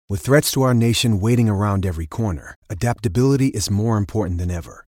With threats to our nation waiting around every corner, adaptability is more important than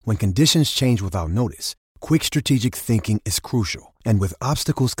ever. When conditions change without notice, quick strategic thinking is crucial. And with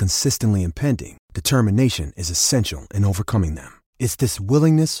obstacles consistently impending, determination is essential in overcoming them. It's this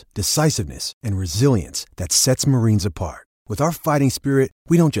willingness, decisiveness, and resilience that sets Marines apart. With our fighting spirit,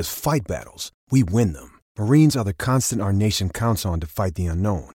 we don't just fight battles, we win them. Marines are the constant our nation counts on to fight the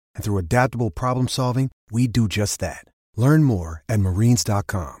unknown. And through adaptable problem solving, we do just that. Learn more at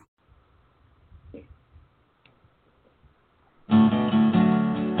marines.com.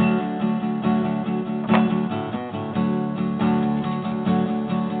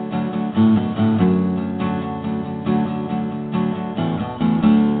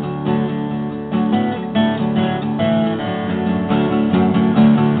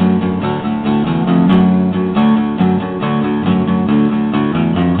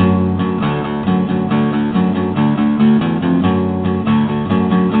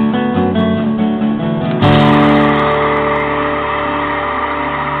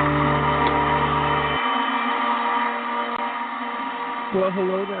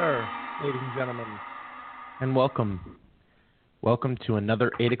 Hello there, ladies and gentlemen, and welcome. Welcome to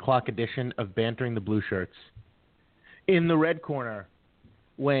another 8 o'clock edition of Bantering the Blue Shirts. In the red corner,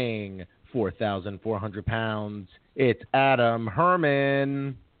 weighing 4,400 pounds, it's Adam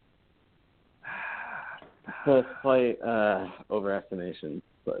Herman. That's slight overestimation,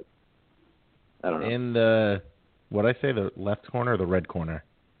 but I don't know. In the, what'd I say, the left corner or the red corner?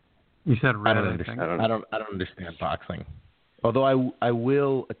 You said red, I don't understand boxing. Although I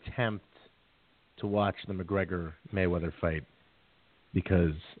will attempt to watch the McGregor-Mayweather fight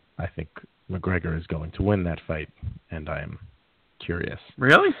because I think McGregor is going to win that fight, and I am curious.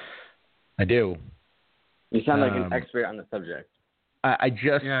 Really? I do. You sound like an expert on the subject.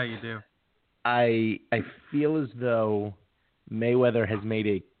 Yeah, you do. I feel as though Mayweather has made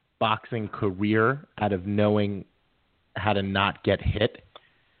a boxing career out of knowing how to not get hit,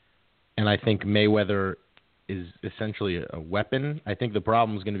 and I think Mayweather is essentially a weapon. I think the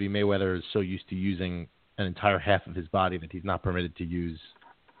problem is going to be Mayweather is so used to using an entire half of his body that he's not permitted to use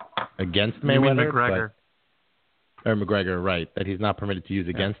against Mayweather. You mean McGregor? Or McGregor, right, that he's not permitted to use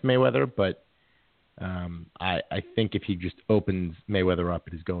against Mayweather, but I think if he just opens Mayweather up,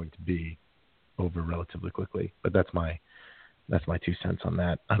 it is going to be over relatively quickly. But that's my 2 cents on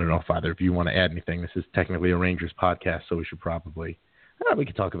that. I don't know if either of you want to add anything. This is technically a Rangers podcast, so we should probably... we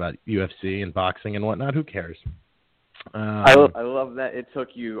could talk about UFC and boxing and whatnot. Who cares? I love that it took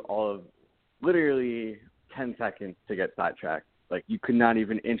you all of literally 10 seconds to get sidetracked. Like, you could not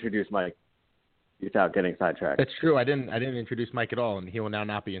even introduce Mike without getting sidetracked. That's true. I didn't introduce Mike at all, and he will now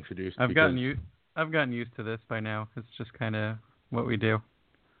not be introduced. I've gotten used to this by now. It's just kind of what we do.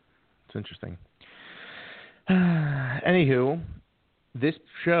 It's interesting. Anywho, this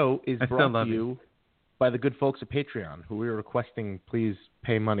show is brought to you by the good folks at Patreon, who we are requesting please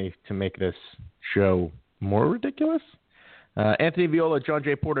pay money to make this show more ridiculous. Anthony Viola, John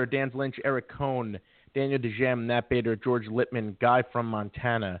J. Porter, Dan Lynch, Eric Cohn, Daniel DeGem, Nat Bader, George Littman, Guy from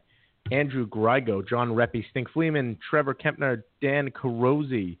Montana, Andrew Grigo, John Reppy, Stink Fleeman, Trevor Kempner, Dan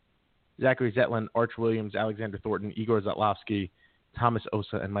Carosi, Zachary Zetlin, Arch Williams, Alexander Thornton, Igor Zatlowski, Thomas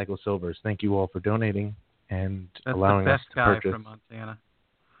Osa, and Michael Silvers. Thank you all for donating and allowing us to purchase. That's the best guy from Montana.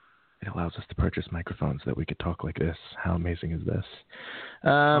 It allows us to purchase microphones that we could talk like this. How amazing is this?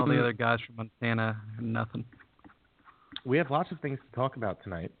 All the other guys from Montana, nothing. We have lots of things to talk about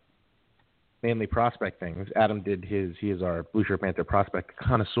tonight, mainly prospect things. Adam did his. He is our Blue Shirt Panther prospect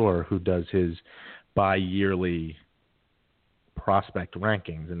connoisseur who does his bi-yearly prospect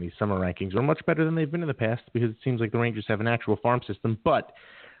rankings. And these summer rankings are much better than they've been in the past because it seems like the Rangers have an actual farm system. But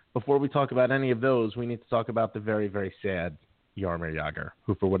before we talk about any of those, we need to talk about the very, very sad Jaromir Jagr,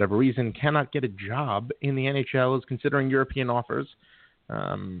 who for whatever reason cannot get a job in the NHL, is considering European offers.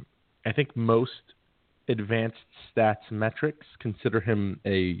 I think most advanced stats metrics consider him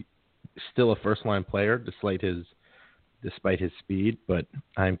still a first-line player despite his speed. But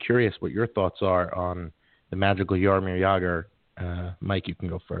I'm curious what your thoughts are on the magical Jaromir Jagr. Mike, you can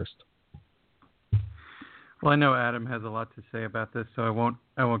go first. Well, I know Adam has a lot to say about this, so I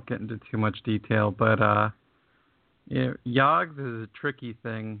won't get into too much detail, but Jags is a tricky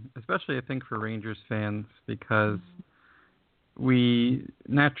thing, especially I think for Rangers fans, because we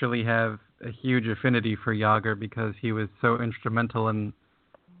naturally have a huge affinity for Jagr because he was so instrumental in,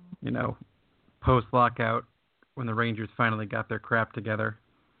 post-lockout when the Rangers finally got their crap together.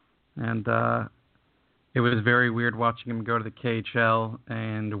 And it was very weird watching him go to the KHL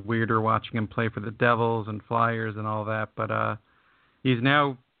and weirder watching him play for the Devils and Flyers and all that. But he's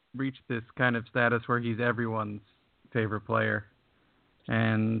now reached this kind of status where he's everyone's favorite player.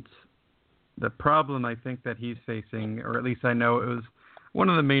 And the problem I think that he's facing, or at least I know it was one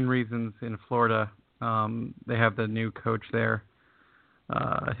of the main reasons in Florida, they have the new coach there.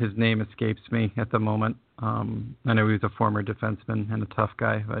 His name escapes me at the moment. I know he's a former defenseman and a tough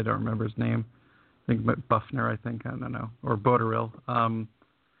guy. But I don't remember his name. I think Buffner, I don't know, or Boteril.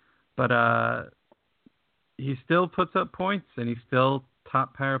 But he still puts up points, and he's still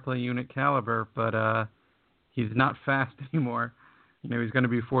top power play unit caliber, but he's not fast anymore. He's going to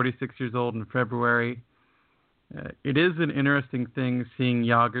be 46 years old in February. It is an interesting thing seeing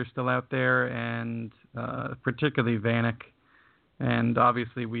Jágr still out there, and particularly Vanek. And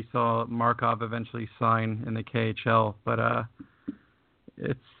obviously we saw Markov eventually sign in the KHL, but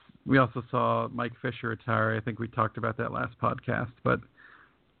we also saw Mike Fisher retire. I think we talked about that last podcast, but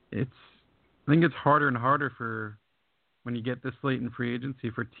I think it's harder and harder for when you get this late in free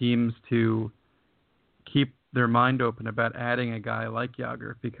agency for teams to keep their mind open about adding a guy like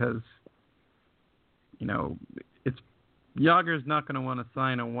Jágr, because Jágr's not going to want to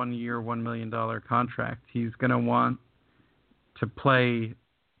sign a 1-year, $1 million contract. He's going to want to play,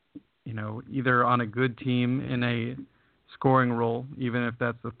 either on a good team in a scoring role, even if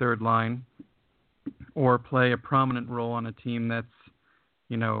that's the third line, or play a prominent role on a team that's,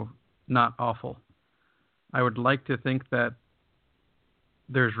 not awful. I would like to think that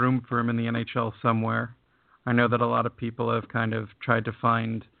there's room for him in the NHL somewhere. I know that a lot of people have kind of tried to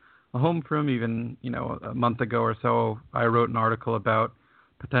find a home for him. Even, a month ago or so, I wrote an article about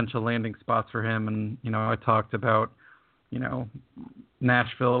potential landing spots for him. And, I talked about,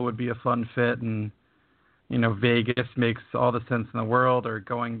 Nashville would be a fun fit, and, Vegas makes all the sense in the world, or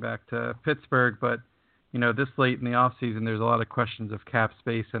going back to Pittsburgh. But, this late in the off season, there's a lot of questions of cap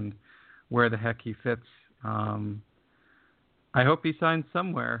space and where the heck he fits. I hope he signs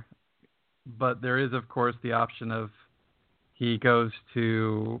somewhere, but there is, of course, the option of he goes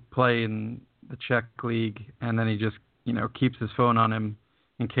to play in the Czech league, and then he just, keeps his phone on him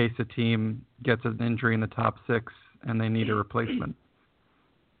in case a team gets an injury in the top 6 and they need a replacement.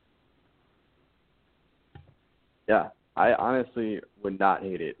 Yeah, I honestly would not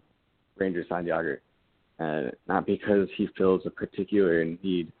hate it. Rangers signed Jágr, and not because he fills a particular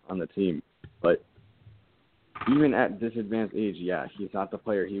need on the team, but even at this advanced age, yeah, he's not the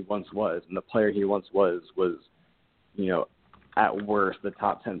player he once was. And the player he once was, at worst, the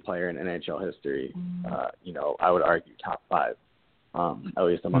top 10 player in NHL history. I would argue top 5, at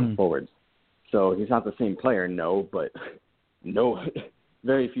least among forwards. So he's not the same player, no, but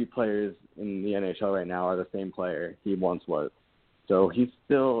very few players in the NHL right now are the same player he once was. So he's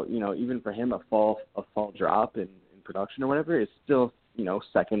still, even for him, a fall drop in production or whatever is still,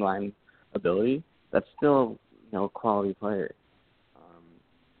 second line ability. That's still, quality player.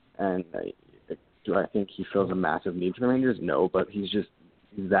 And do I think he fills a massive need for the Rangers? No, but he's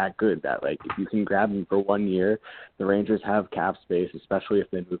that good that, if you can grab him for 1 year, the Rangers have cap space, especially if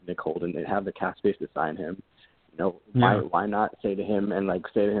they move Nick Holden. They have the cap space to sign him. Why not say to him,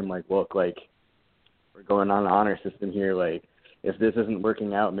 look, we're going on an honor system here. If this isn't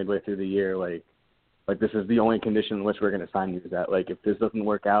working out midway through the year, this is the only condition in which we're going to sign you. Is that, if this doesn't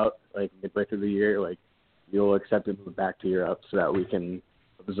work out, midway through the year, you'll accept and move back to Europe so that we can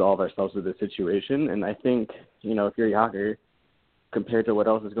absolve ourselves of the situation. And I think, if you're Jágr, compared to what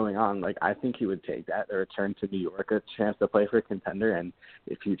else is going on, I think he would take that, a return to New York, a chance to play for a contender. And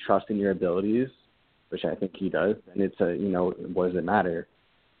if you trust in your abilities, which I think he does, then it's what does it matter?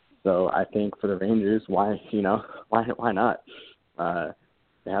 So I think for the Rangers, why not?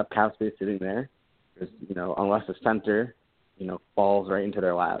 They have cap space sitting there. Because, unless a center, falls right into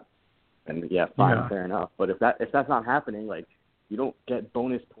their lap, and fair enough. But if that's not happening, you don't get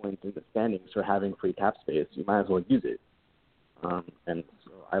bonus points in the standings for having free cap space. You might as well use it. And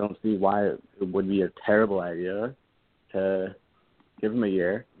so I don't see why it would be a terrible idea to give him a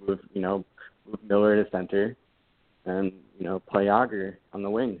year, move Miller to center, and play Jágr on the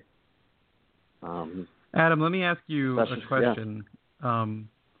wing. Adam, let me ask you a question. Yeah.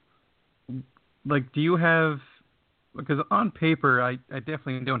 Do you have, because on paper, I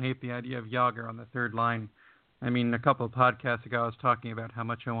definitely don't hate the idea of Jágr on the third line. I mean, a couple of podcasts ago, I was talking about how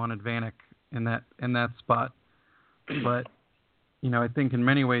much I wanted Vanek in that spot. But, I think in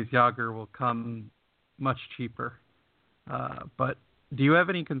many ways, Jágr will come much cheaper. But do you have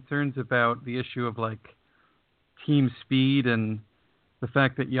any concerns about the issue of, team speed and the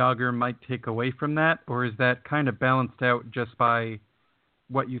fact that Jágr might take away from that? Or is that kind of balanced out just by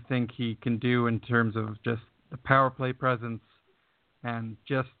what you think he can do in terms of just the power play presence and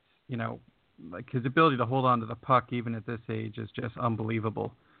just, his ability to hold on to the puck even at this age is just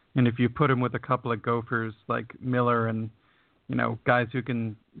unbelievable. And if you put him with a couple of gophers like Miller and, guys who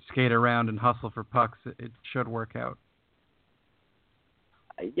can skate around and hustle for pucks, it should work out.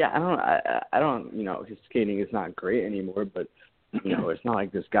 Yeah, I don't. His skating is not great anymore, but it's not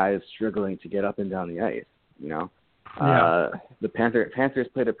like this guy is struggling to get up and down the ice. Yeah. The Panthers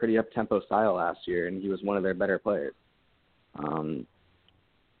played a pretty up-tempo style last year, and he was one of their better players.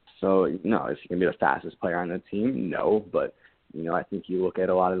 So, is he going to be the fastest player on the team? No, but, I think you look at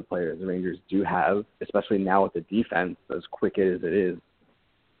a lot of the players the Rangers do have, especially now with the defense, as quick as it is,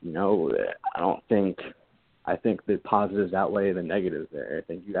 I think the positives outweigh the negatives there. I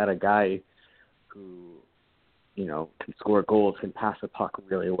think you got a guy who, can score goals, can pass the puck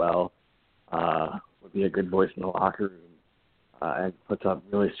really well, would be a good voice in the locker room, and puts up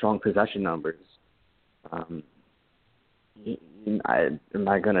really strong possession numbers. Am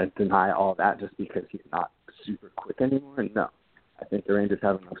I going to deny all that just because he's not super quick anymore? No. I think the Rangers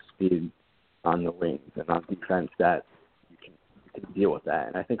have enough speed on the wings and on defense that you can deal with that.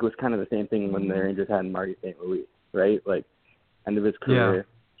 And I think it was kind of the same thing when the Rangers had Marty St. Louis, right? Like, end of his career,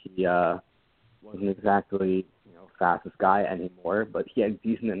 he wasn't exactly fastest guy anymore, but he had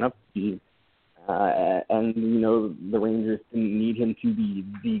decent enough speed. And the Rangers didn't need him to be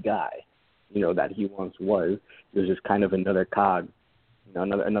the guy, that he once was. It was just kind of another cog,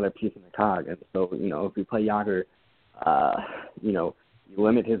 another piece in the cog. And so, if you play Jagr, you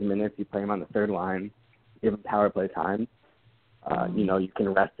limit his minutes, you play him on the third line, give him power play time. You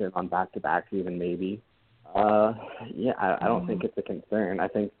can rest him on back-to-backs even maybe. I don't think it's a concern. I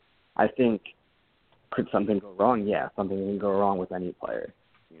think could something go wrong? Yeah, something can go wrong with any player.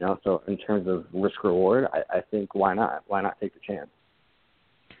 So in terms of risk-reward, I think why not? Why not take the chance?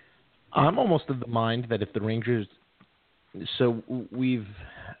 I'm almost of the mind that if the Rangers – so we've,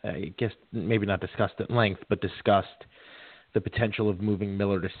 I guess, maybe not discussed at length, but discussed the potential of moving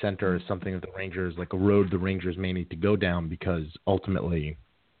Miller to center as something that the Rangers, like a road the Rangers may need to go down because ultimately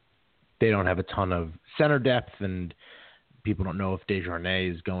they don't have a ton of center depth and people don't know if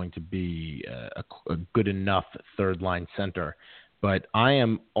Desjardins is going to be a good enough third-line center. But I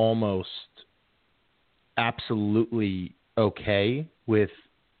am almost absolutely okay with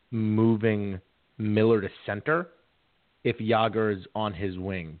moving Miller to center if Jagr is on his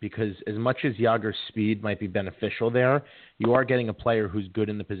wing, because as much as Jagr's speed might be beneficial there, you are getting a player who's good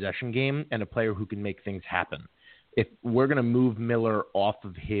in the possession game and a player who can make things happen. If we're going to move Miller off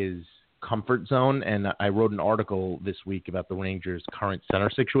of his comfort zone, and I wrote an article this week about the Rangers' current center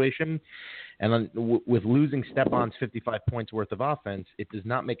situation, and with losing Stepan's 55 points worth of offense, it does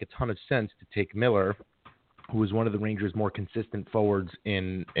not make a ton of sense to take Miller, who is one of the Rangers' more consistent forwards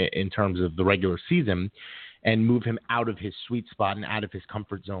in terms of the regular season, and move him out of his sweet spot and out of his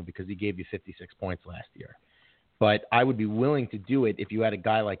comfort zone because he gave you 56 points last year. But I would be willing to do it if you had a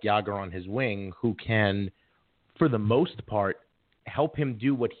guy like Jagr on his wing who can, for the most part, help him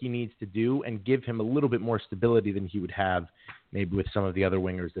do what he needs to do and give him a little bit more stability than he would have maybe with some of the other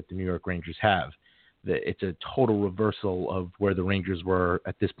wingers that the New York Rangers have. It's a total reversal of where the Rangers were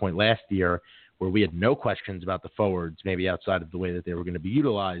at this point last year, where we had no questions about the forwards, maybe outside of the way that they were going to be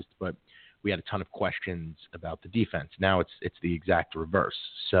utilized, but we had a ton of questions about the defense. Now it's the exact reverse.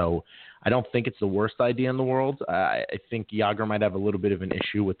 So I don't think it's the worst idea in the world. I think Jagr might have a little bit of an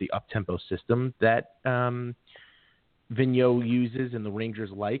issue with the up-tempo system that Vigneault uses and the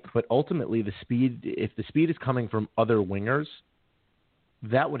Rangers like, but ultimately if the speed is coming from other wingers,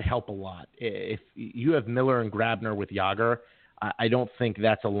 that would help a lot. If you have Miller and Grabner with Jagr, I don't think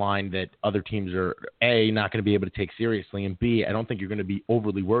that's a line that other teams are, A, not going to be able to take seriously, and B, I don't think you're going to be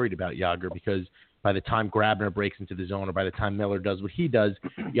overly worried about Jagr because by the time Grabner breaks into the zone or by the time Miller does what he does,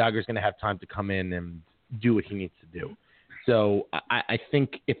 Jagr's going to have time to come in and do what he needs to do. So I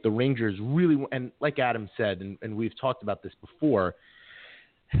think if the Rangers really, and like Adam said, and we've talked about this before,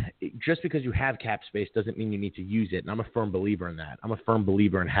 just because you have cap space doesn't mean you need to use it. And I'm a firm believer in that. I'm a firm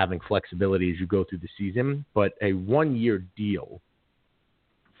believer in having flexibility as you go through the season. But a 1-year deal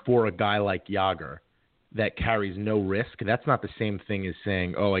for a guy like Jagr that carries no risk, that's not the same thing as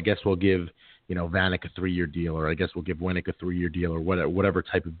saying, oh, I guess we'll give, Vanek a 3-year deal, or I guess we'll give Winnick a 3-year deal, or whatever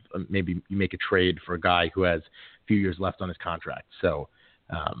type of, maybe you make a trade for a guy who has a few years left on his contract. So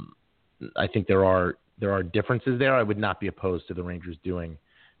I think there are differences there. I would not be opposed to the Rangers doing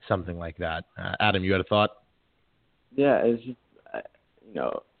something like that. Adam, you had a thought? Yeah, it's just,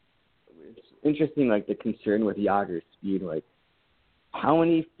 it's interesting, like the concern with Jagr's speed. Like, how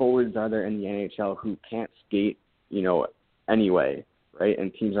many forwards are there in the NHL who can't skate, anyway, right?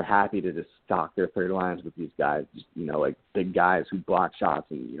 And teams are happy to just stock their third lines with these guys, just, like big guys who block shots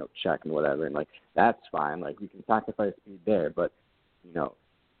and, check and whatever. And, like, that's fine. Like, we can sacrifice speed there, but,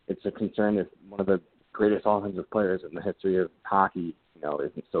 it's a concern if one of the greatest offensive players in the history of hockey,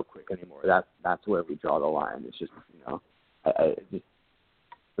 isn't so quick anymore. That's where we draw the line. It's just, it just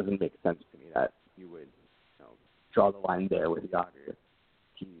doesn't make sense to me that you would, draw the line there with Jágr.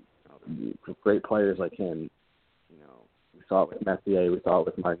 Great players like him, we saw it with Messier, we saw it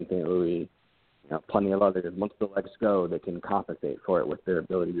with Martin St. Louis, plenty of others. Once the legs go, they can compensate for it with their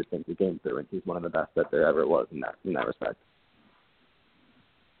ability to think the game through, and he's one of the best that there ever was in that respect.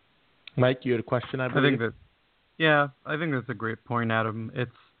 Mike, you had a question, I believe? I think that's a great point, Adam. There's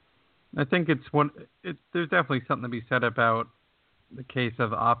definitely something to be said about the case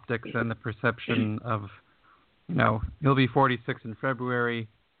of optics and the perception of, he'll be 46 in February.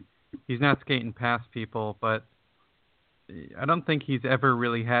 He's not skating past people, but I don't think he's ever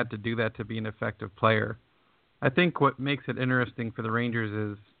really had to do that to be an effective player. I think what makes it interesting for the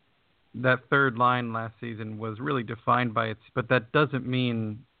Rangers is that third line last season was really defined by but that doesn't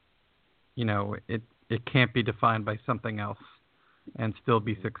mean, it can't be defined by something else and still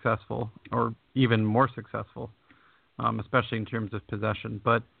be successful or even more successful, especially in terms of possession.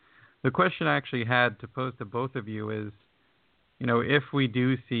 But the question I actually had to pose to both of you is, if we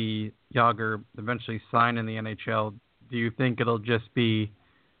do see Jágr eventually sign in the NHL, do you think it'll just be,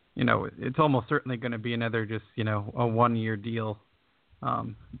 it's almost certainly going to be another just, a 1-year deal,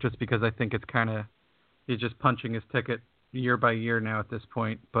 just because I think it's he's just punching his ticket year by year now at this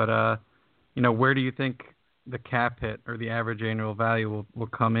point. But, where do you think the cap hit or the average annual value will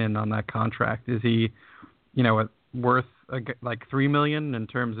come in on that contract? Is he, worth like $3 million in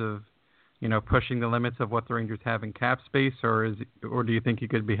terms of, pushing the limits of what the Rangers have in cap space, or do you think he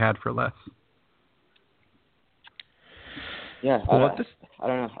could be had for less? Yeah, I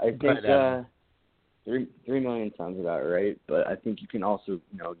don't know. I think $3 million sounds about right, but I think you can also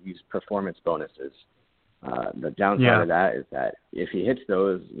use performance bonuses. The downside of that is that if he hits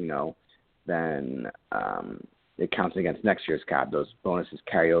those, then it counts against next year's cap. Those bonuses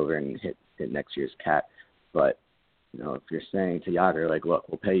carry over and hit next year's cap. But if you're saying to Jágr, like, look,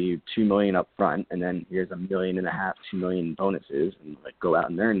 we'll pay you $2 million up front, and then here's $1.5 million, $2 million bonuses, and go out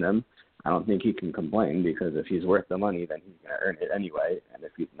and earn them, I don't think he can complain, because if he's worth the money, then he's going to earn it anyway, and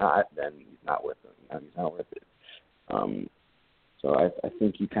if he's not, then he's not worth it. He's not worth it. So I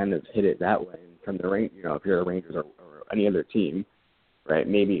think you kind of hit it that way. And from the if you're the Rangers or any other team, right?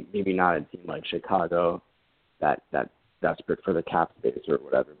 Maybe not a team like Chicago that's desperate for the cap space or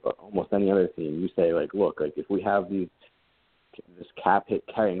whatever, but almost any other team, you say, like, look, like, if we have this cap hit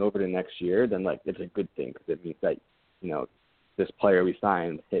carrying over to next year, then, like, it's a good thing, because it means that this player we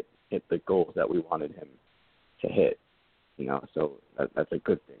signed hit the goals that we wanted him to hit, so that's a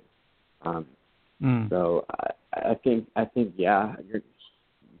good thing. So I think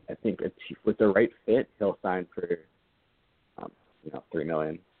with the right fit, he'll sign for $3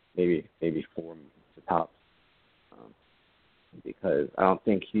 million, maybe $4 million to top, because I don't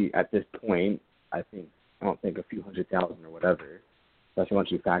think at this point, I don't think a few $100,000 or whatever, especially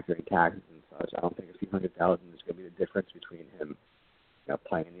once you factor in taxes and such, I don't think a few $100,000 is going to be the difference between him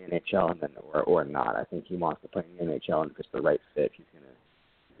playing in the NHL and then or not. I think he wants to play in the NHL, and if it's the right fit, he's going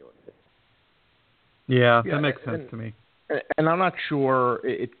to go with it. Yeah, that makes sense to me. And I'm not sure.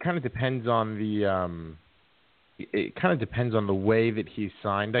 It kind of depends on the. It kind of depends on the way that he's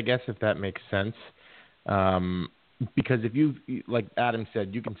signed, I guess, if that makes sense. Because if you, like Adam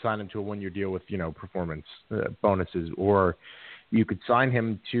said, you can sign him to a 1-year deal with performance bonuses, or you could sign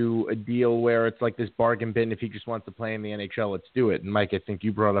him to a deal where it's like this bargain bin. If he just wants to play in the NHL, let's do it. And Mike, I think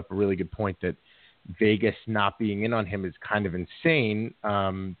you brought up a really good point that Vegas not being in on him is kind of insane,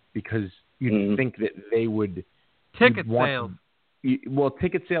 because you'd think that they would ticket sales.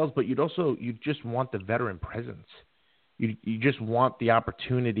 Ticket sales, but you just want the veteran presence. You just want the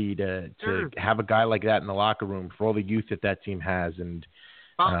opportunity to have a guy like that in the locker room for all the youth that team has, and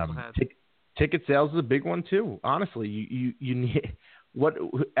ticket sales is a big one too. Honestly, you need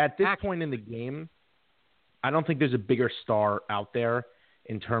at this point in the game. I don't think there's a bigger star out there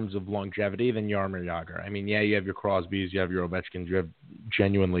in terms of longevity than Jaromir Jágr. I mean, yeah, you have your Crosbys, you have your Ovechkins, you have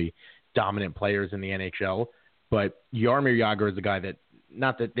genuinely dominant players in the NHL, but Jaromir Jágr is a guy that,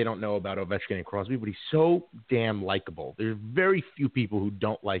 not that they don't know about Ovechkin and Crosby, but he's so damn likable. There's very few people who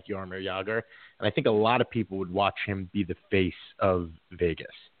don't like Jaromir Jágr, and I think a lot of people would watch him be the face of Vegas.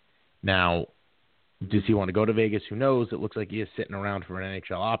 Now, does he want to go to Vegas? Who knows? It looks like he is sitting around for an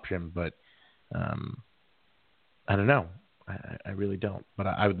NHL option, but I don't know. I really don't. But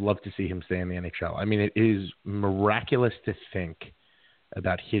I would love to see him stay in the NHL. I mean, it is miraculous to think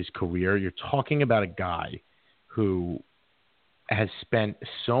about his career. You're talking about a guy who has spent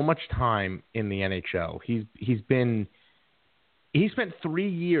so much time in the NHL. He's been he spent 3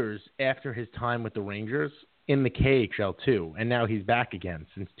 years after his time with the Rangers in the KHL too, and now he's back again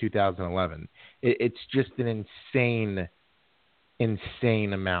since 2011. It's just an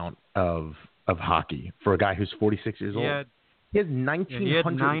insane amount of hockey for a guy who's 46 years old. He has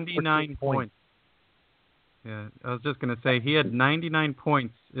 99 points. Yeah, I was just going to say, he had 99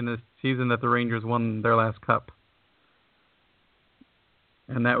 points in the season that the Rangers won their last cup.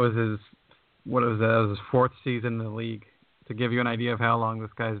 And that was his, what was that? That was his 4th season in the league, to give you an idea of how long this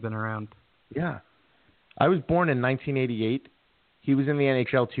guy's been around. Yeah. I was born in 1988. He was in the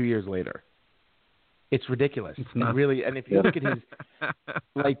NHL 2 years later. It's ridiculous. It's nuts. And if you look at his,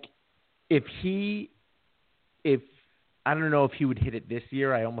 if I don't know if he would hit it this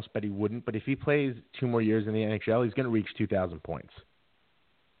year. I almost bet he wouldn't. But if he plays 2 more years in the NHL, he's going to reach 2,000 points.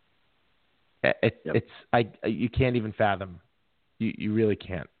 You can't even fathom. You really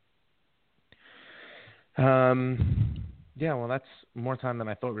can't. Yeah, well, that's more time than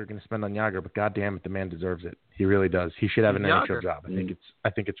I thought we were going to spend on Jágr. But goddamn it, the man deserves it. He really does. He should have an NHL job. I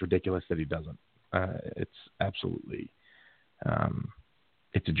think it's ridiculous that he doesn't. It's absolutely,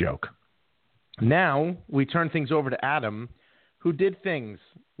 it's a joke. Now we turn things over to Adam, who did things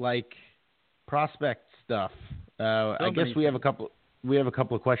like prospect stuff. I guess we have a couple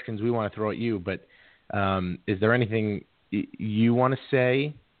of questions we want to throw at you. But is there anything you want to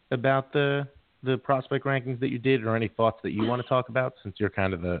say about the prospect rankings that you did, or any thoughts that you want to talk about, since you're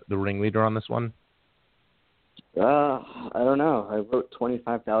kind of the ringleader on this one? I don't know. I wrote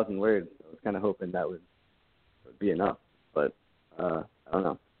 25,000 words. I was kind of hoping that would be enough, but I don't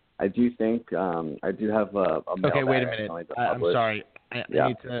know. I do think I do have a mail. Okay, wait a minute. I'm sorry.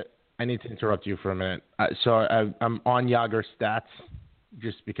 I need to interrupt you for a minute. So I'm on Jágr's stats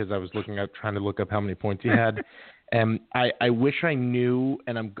just because I was trying to look up how many points he had. And I wish I knew,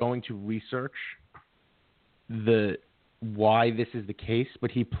 and I'm going to research why this is the case.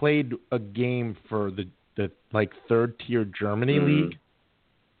 But he played a game for the third tier Germany league.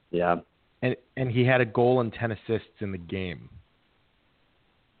 Yeah. And he had a goal and 10 assists in the game.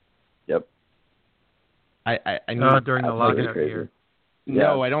 Yep. I during the lockout year.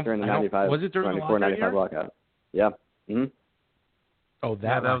 No, I don't. During the 95. Was it during the 94-95 lockout? Yeah. Mm-hmm. Oh,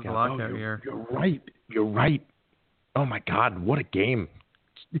 that was the lockout year. You're right. Oh my God, what a game!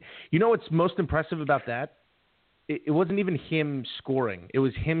 You know what's most impressive about that? It wasn't even him scoring. It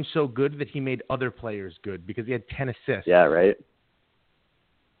was him so good that he made other players good, because he had 10 assists. Yeah, right.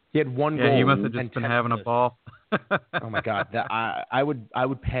 He had 1 goal. Yeah, he must have just been having assists. a ball. Oh my God, I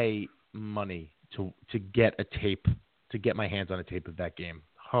would pay money to get a tape, to get my hands on a tape of that game.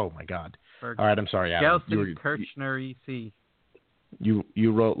 Oh my God. All right, I'm sorry, Adam. Kirchner EC.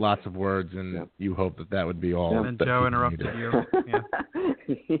 You wrote lots of words, and you hope that would be all. And Joe interrupted you. Yeah.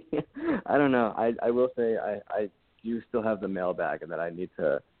 I don't know. I will say I do still have the mailbag, and that I need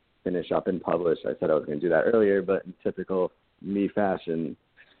to finish up and publish. I said I was going to do that earlier, but in typical me fashion,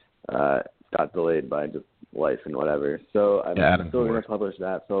 got delayed by just life and whatever. So I'm still going to publish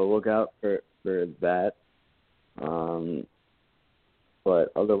that. So look out for that.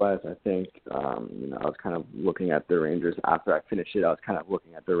 But otherwise, I think, I was kind of looking at the Rangers after I finished it. I was kind of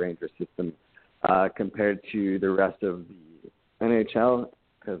looking at the Rangers system compared to the rest of the NHL,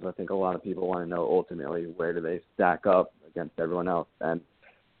 because I think a lot of people want to know ultimately where do they stack up against everyone else. And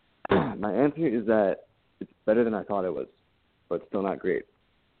my answer is that it's better than I thought it was, but still not great.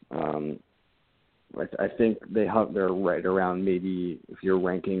 I think they're right around, maybe if you're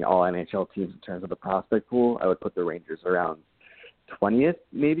ranking all NHL teams in terms of the prospect pool, I would put the Rangers around 20th,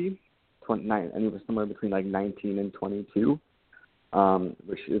 maybe 29. I think it was somewhere between 19 and 22,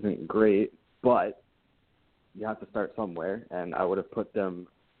 which isn't great, but you have to start somewhere. And I would have put them,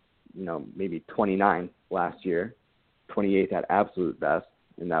 maybe 29 last year, 28th at absolute best,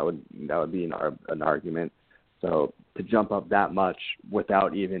 and that would be an argument. So to jump up that much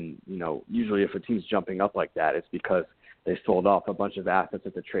without even, usually if a team's jumping up like that, it's because they sold off a bunch of assets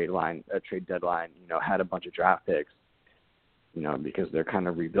at the trade deadline, had a bunch of draft picks. Because they're kind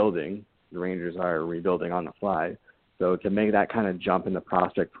of rebuilding. The Rangers are rebuilding on the fly. So to make that kind of jump in the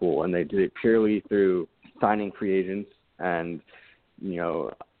prospect pool, and they did it purely through signing free agents and,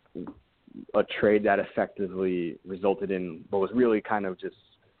 a trade that effectively resulted in what was really kind of just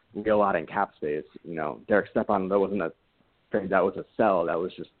real out in cap space. Derek Stepan, that wasn't a trade, that was a sell. That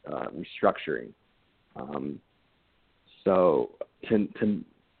was just restructuring. So to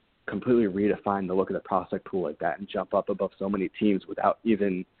completely redefine the look of the prospect pool like that and jump up above so many teams without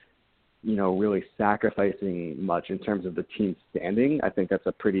even, really sacrificing much in terms of the team standing, I think that's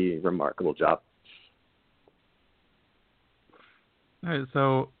a pretty remarkable job. All right,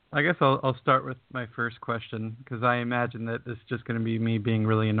 so I guess I'll start with my first question because I imagine that this is just going to be me being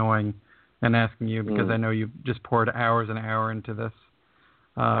really annoying and asking you because I know you've just poured hours and hours into this,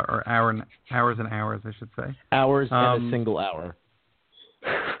 or hours and hours, I should say. Hours and a single hour.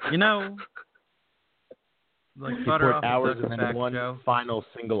 You know, like He butter poured off hours a and then back, one Joe. final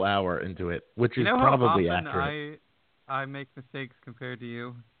single hour into it, which is You know probably how often accurate. I make mistakes compared to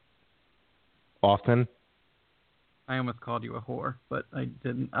you. Often? I almost called you a whore, but I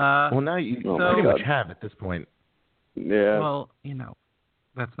didn't. Well, now you pretty much have at this point. Yeah. Well, you know,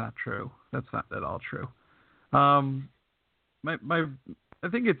 that's not true. That's not at all true. I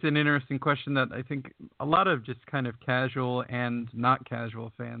think it's an interesting question that I think a lot of just kind of casual and not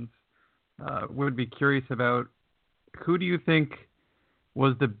casual fans would be curious about. Who do you think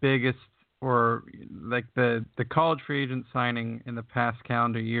was the biggest, or like the college free agent signing in the past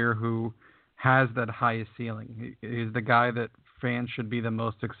calendar year who has that highest ceiling? Is the guy that fans should be the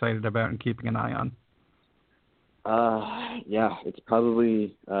most excited about and keeping an eye on? Yeah, it's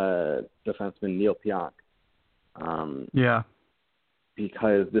probably defenseman Neil Pionk. Yeah.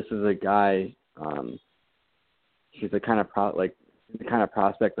 Because this is a guy, he's the kind of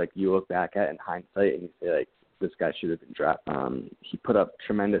prospect like you look back at in hindsight and you say like this guy should have been drafted. He put up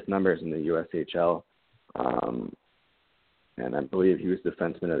tremendous numbers in the USHL, and I believe he was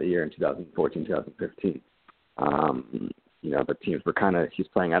defenseman of the year in 2014, 2015. The teams were he's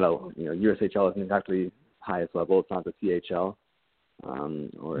playing at USHL isn't exactly highest level. It's not the CHL,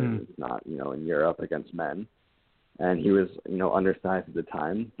 or it's not, in Europe against men. And he was, undersized at the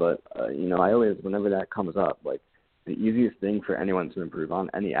time. But, I always, whenever that comes up, like, the easiest thing for anyone to improve on,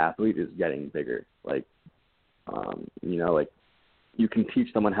 any athlete, is getting bigger. Like, you can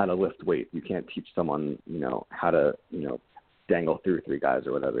teach someone how to lift weights. You can't teach someone, how to, dangle through three guys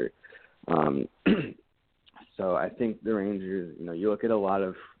or whatever. So I think the Rangers, you look at a lot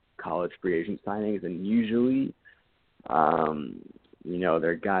of college free agent signings, and usually,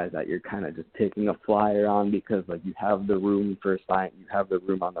 they're guys that you're kind of just taking a flyer on because, like, you have the room for you have the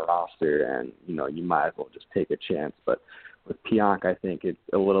room on the roster, and, you might as well just take a chance. But with Pionk, I think it's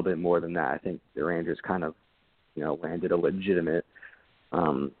a little bit more than that. I think the Rangers kind of, landed a legitimate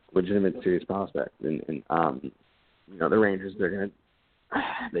serious prospect. And the Rangers,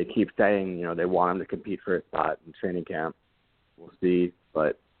 they keep saying, they want him to compete for a spot in training camp. We'll see.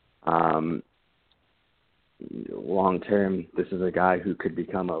 But long term, this is a guy who could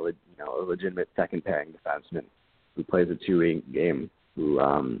become a legitimate second pairing defenseman who plays a 2-way game, who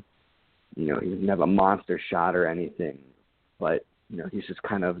he doesn't have a monster shot or anything, but he's just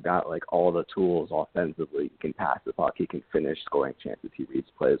kind of got like all the tools offensively. He can pass the puck, he can finish scoring chances, he reads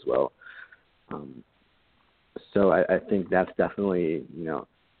play as well. So I think that's definitely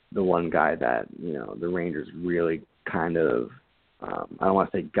the one guy that the Rangers really kind of I don't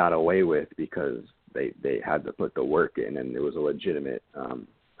want to say got away with because they had to put the work in and it was a legitimate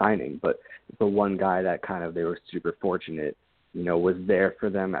signing, but the one guy that kind of they were super fortunate, was there for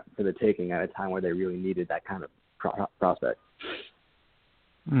them for the taking at a time where they really needed that kind of prospect.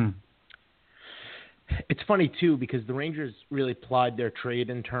 It's funny too because the Rangers really plied their trade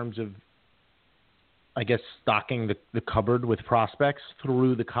in terms of, I guess, stocking the cupboard with prospects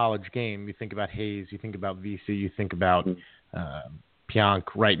through the college game. You think about Hayes, you think about VC, you think about Pionk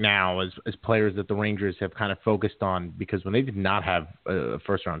right now as players that the Rangers have kind of focused on, because when they did not have a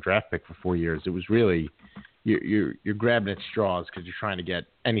first-round draft pick for 4 years, it was really you're grabbing at straws because you're trying to get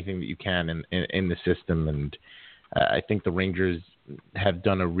anything that you can in the system. And I think the Rangers have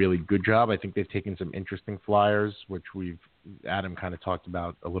done a really good job. I think they've taken some interesting flyers, which Adam kind of talked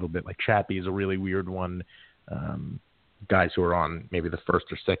about a little bit. Like Chappie is a really weird one. Guys who are on maybe the first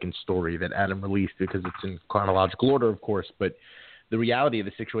or second story that Adam released because it's in chronological order, of course. But the reality of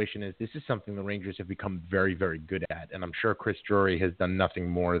the situation is this is something the Rangers have become very, very good at. And I'm sure Chris Drury has done nothing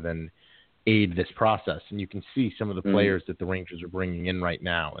more than aid this process. And you can see some of the players that the Rangers are bringing in right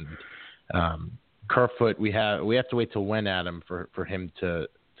now. And Kerfoot, we have to wait till when, Adam, for him to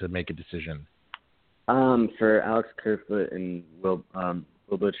make a decision? For Alex Kerfoot and Will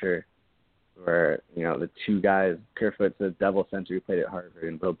Butcher, where the two guys, Kerfoot's a double center who played at Harvard,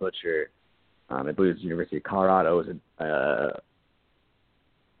 and Will Butcher, I believe it's University of Colorado,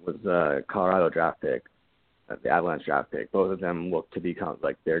 was a Colorado draft pick, the Avalanche draft pick. Both of them look to become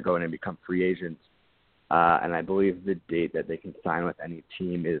they're going to become free agents, and I believe the date that they can sign with any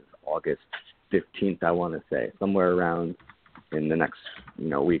team is August 15th. I want to say somewhere around in the next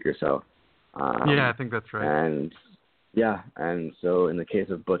week or so. Yeah, I think that's right. And so in the case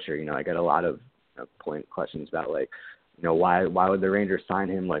of Butcher, I get a lot of questions about why would the Rangers sign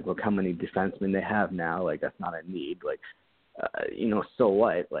him? Like, look how many defensemen they have now. Like, that's not a need. Like, so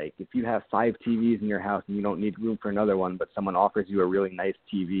what? Like, if you have 5 TVs in your house and you don't need room for another one, but someone offers you a really nice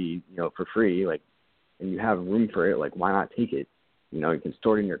TV, for free, like, and you have room for it, like, why not take it? You can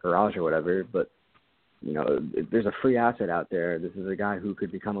store it in your garage or whatever, but, if there's a free asset out there. This is a guy who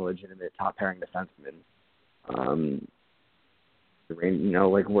could become a legitimate top pairing defenseman.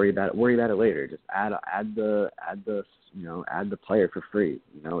 Worry about it later. Just add the player for free.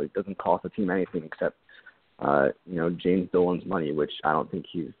 It doesn't cost the team anything except James Dolan's money, which I don't think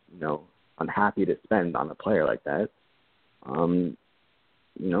he's unhappy to spend on a player like that.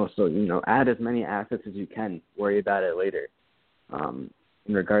 Add as many assets as you can. Worry about it later. In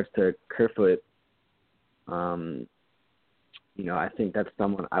regards to Kerfoot, I think that's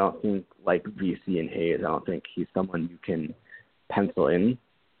someone. I don't think like VC and Hayes. I don't think he's someone you can pencil in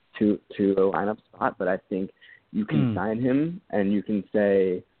to a lineup spot. But I think you can sign him and you can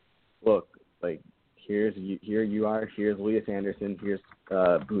say, look, like here you are. Here's Elias Anderson. Here's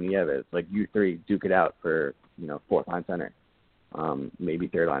Boone Nieves. Like you three duke it out for 4th line center, maybe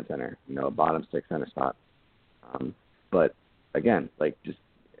 3rd line center. A bottom 6 center spot. But again, like just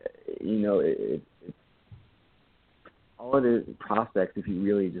it's all it is prospects. If you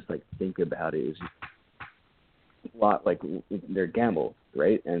really just like think about it, is just a lot like they're gambles,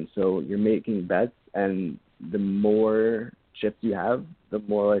 right? And so you're making bets, and the more chips you have, the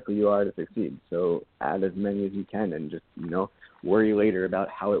more likely you are to succeed. So add as many as you can, and just worry later about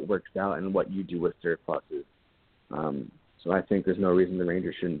how it works out and what you do with surpluses. So I think there's no reason the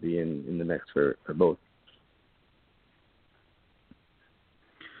Rangers shouldn't be in the mix for both.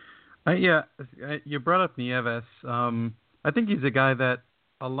 You brought up Nieves. I think he's a guy that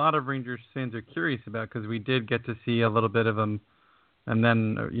a lot of Rangers fans are curious about because we did get to see a little bit of him, and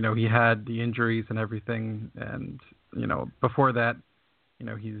then he had the injuries and everything, and before that,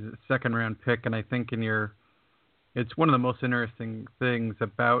 he's a 2nd-round pick, and I think it's one of the most interesting things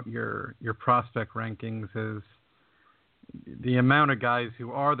about your prospect rankings is the amount of guys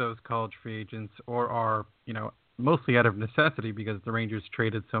who are those college free agents or are mostly out of necessity because the Rangers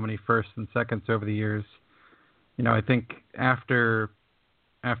traded so many 1st and 2nds over the years. I think after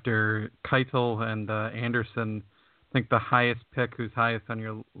Keitel and Anderson, I think the highest pick who's highest on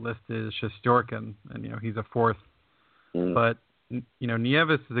your list is Shesterkin, and he's a 4th. But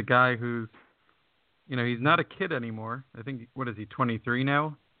Nieves is a guy who's he's not a kid anymore. I think what is he, 23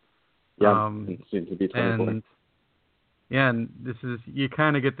 now? Yeah, soon to be 24. And this is, you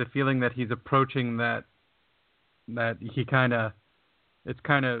kind of get the feeling that he's approaching that he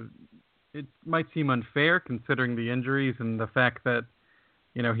it might seem unfair considering the injuries and the fact that,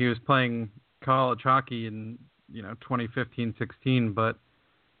 he was playing college hockey in, 2015-16, but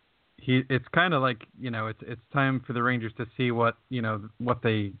it's kind of like, it's time for the Rangers to see what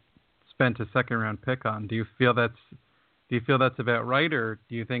they spent a 2nd-round pick on. Do you feel that's about right, or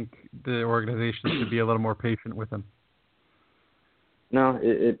do you think the organization should be a little more patient with him? No,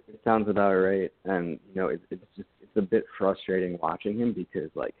 it sounds about right, and it's a bit frustrating watching him because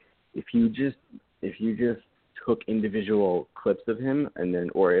like if you just took individual clips of him and then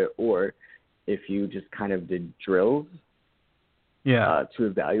or if you just kind of did drills to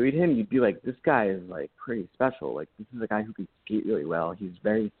evaluate him, you'd be like, this guy is like pretty special. Like this is a guy who can skate really well. He's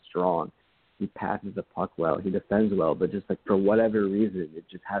very strong. He passes the puck well. He defends well, but just like for whatever reason, it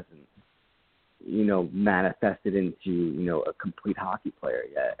just hasn't manifested into, a complete hockey player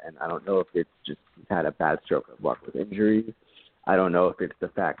yet. And I don't know if it's just he's had a bad stroke of luck with injuries. I don't know if it's the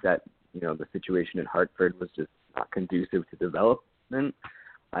fact that, the situation in Hartford was just not conducive to development.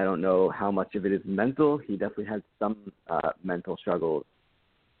 I don't know how much of it is mental. He definitely had some mental struggles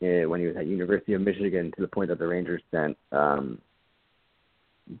when he was at University of Michigan, to the point that the Rangers sent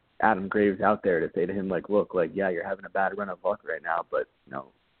Adam Graves out there to say to him, like, look, like, yeah, you're having a bad run of luck right now, but,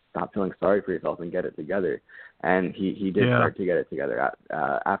 stop feeling sorry for yourself and get it together. And he did start to get it together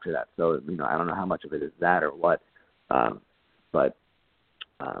after that. So, I don't know how much of it is that or what. But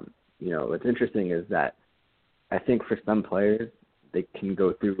what's interesting is that I think for some players, they can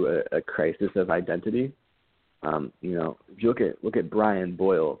go through a crisis of identity. If you look at Brian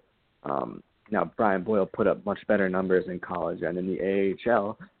Boyle, now Brian Boyle put up much better numbers in college and in the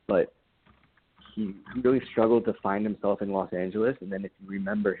AHL, but he really struggled to find himself in Los Angeles. And then if you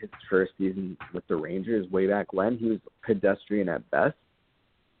remember his first season with the Rangers way back when, he was pedestrian at best.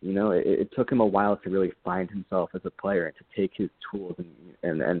 It took him a while to really find himself as a player and to take his tools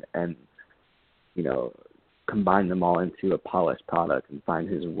and combine them all into a polished product and find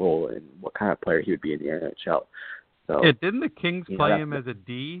his role and what kind of player he would be in the NHL. So, didn't the Kings play him as a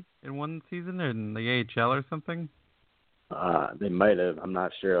D in one season in the AHL or something? They might have. I'm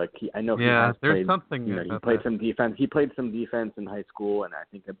not sure. Like I know he has there's played. something. You know, he played some defense. He played some defense in high school, and I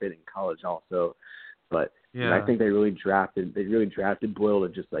think a bit in college also. But you know, I think they really drafted Boyle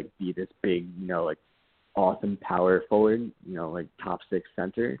to just like be this big, you know, like awesome power forward, you know, like top 6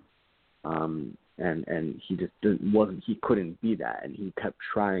 center. And he just he couldn't be that, and he kept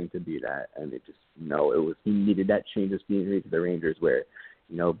trying to be that, and it just, you know, he needed that change of scenery to the Rangers where,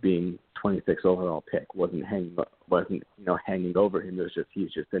 you know, being 26 overall pick wasn't hanging over him. It was just,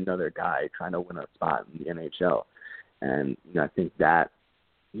 he's just another guy trying to win a spot in the NHL. And, you know, I think that,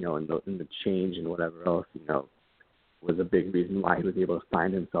 you know, in the change and whatever else, you know, was a big reason why he was able to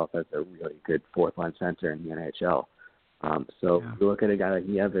find himself as a really good 4th-line center in the NHL. So you look at a guy like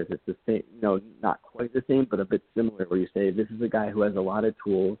Nieves, it's the same, you know, not quite the same, but a bit similar, where you say this is a guy who has a lot of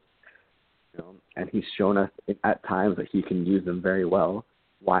tools, you know, and he's shown us at times that he can use them very well.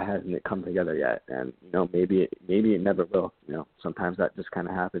 Why hasn't it come together yet? And, you know, maybe it never will. You know, sometimes that just kind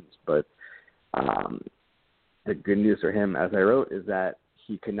of happens. But the good news for him, as I wrote, is that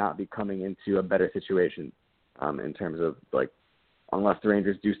he could not be coming into a better situation in terms of, like, unless the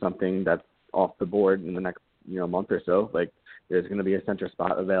Rangers do something that's off the board in the next, you know, month or so, like, there's going to be a center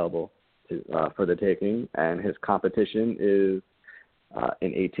spot available for the taking, and his competition is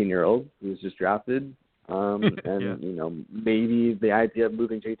an 18-year-old who's just drafted, and you know, maybe the idea of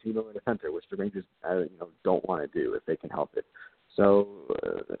moving JT Miller to center, which the Rangers you know, don't want to do if they can help it. So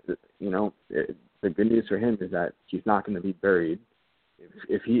you know, the good news for him is that he's not going to be buried.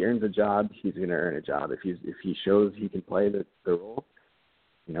 If he earns a job, he's going to earn a job. If he shows he can play the role,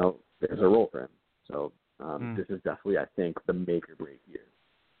 you know, there's a role for him. So this is definitely, I think, the make or break year.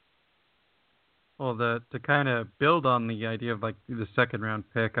 Well, to kind of build on the idea of like the 2nd round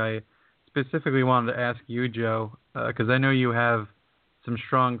pick, I specifically wanted to ask you, Joe, because I know you have some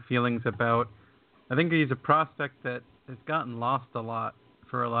strong feelings about. I think he's a prospect that has gotten lost a lot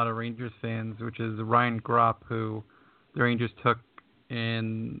for a lot of Rangers fans, which is Ryan Gropp, who the Rangers took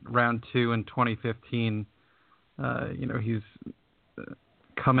in round 2 in 2015. You know, he's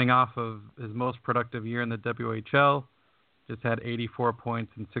coming off of his most productive year in the WHL, just had 84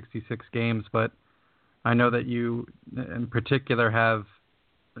 points in 66 games. But I know that you, in particular, have,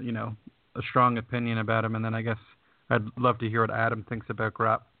 you know, a strong opinion about him. And then I guess I'd love to hear what Adam thinks about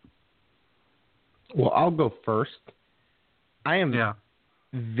Gropp. Well, I'll go first. I am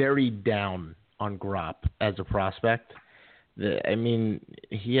very down on Gropp as a prospect. I mean,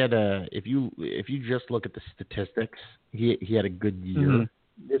 he had if you just look at the statistics, he had a good year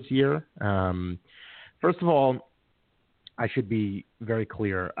this year. First of all, I should be very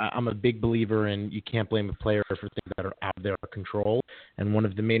clear. I'm a big believer in you can't blame a player for things that are out of their control. And one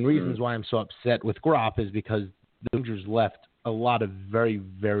of the main reasons why I'm so upset with Gropp is because the Rangers left a lot of very,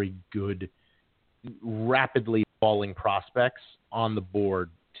 very good, rapidly falling prospects on the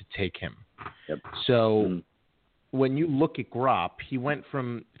board to take him. Yep. So when you look at Gropp, he went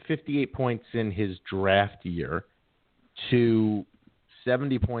from 58 points in his draft year to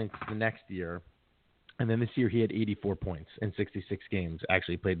 70 points the next year. And then this year he had 84 points in 66 games.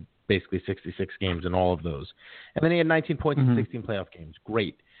 Actually played basically 66 games in all of those. And then he had 19 points in 16 playoff games.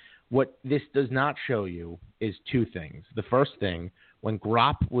 Great. What this does not show you is two things. The first thing, when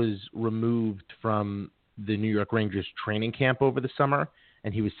Gropp was removed from the New York Rangers training camp over the summer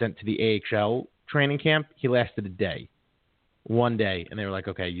and he was sent to the AHL training camp, he lasted a day. One day. And they were like,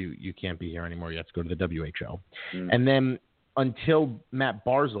 okay, you can't be here anymore. You have to go to the WHL. And then until Matt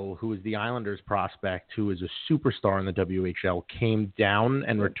Barzal, who was the Islanders prospect, who is a superstar in the WHL, came down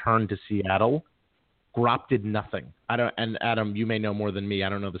and returned to Seattle, Gropp did nothing. And Adam, you may know more than me. I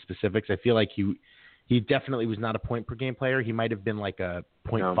don't know the specifics. I feel like he definitely was not a point per game player. He might have been like a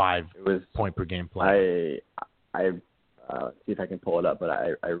 0.5 point per game player. I see if I can pull it up, but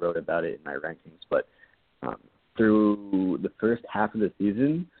I wrote about it in my rankings. But through the first half of the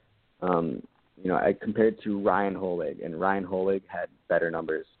season, you know, I compared to Ryan Holig, and Ryan Holig had better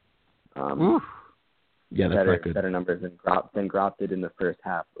numbers. Yeah, that's not good. Better numbers than Gropp did in the first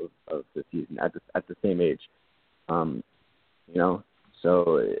half of the season at the same age. You know,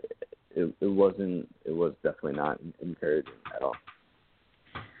 so it was definitely not encouraging at all.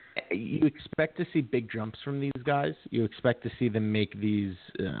 You expect to see big jumps from these guys. You expect to see them make these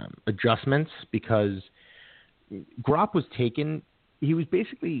adjustments because Gropp was taken. He was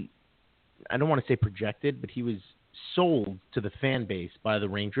basically, I don't want to say projected, but he was sold to the fan base by the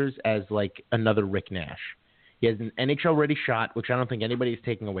Rangers as like another Rick Nash. He has an NHL-ready shot, which I don't think anybody is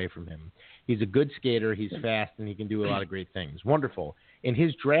taking away from him. He's a good skater, he's fast, and he can do a lot of great things. Wonderful. In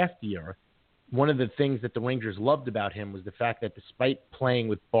his draft year, one of the things that the Rangers loved about him was the fact that despite playing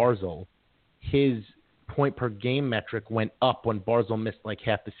with Barzal, his point per game metric went up when Barzal missed like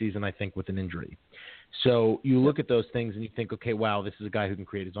half the season, I think, with an injury. So you look at those things and you think, okay, wow, this is a guy who can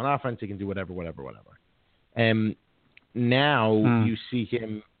create his own offense. He can do whatever. And now you see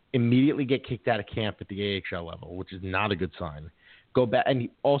him immediately get kicked out of camp at the AHL level, which is not a good sign. Go back. And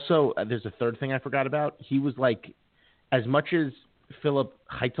also, there's a third thing I forgot about. He was like, as much as Philip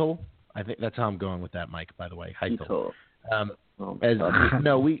Heitel, I think that's how I'm going with that, Mike, by the way, Heitel.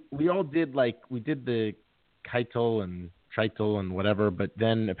 We all did we did the Heitel and Scheitel and whatever, but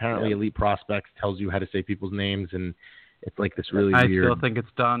then apparently Elite Prospects tells you how to say people's names, and it's like this really weird. I still think it's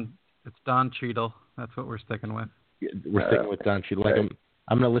Don Cheadle. That's what we're sticking with. We're sticking with Don Cheadle. Like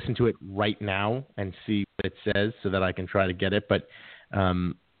I'm going to listen to it right now and see what it says so that I can try to get it. But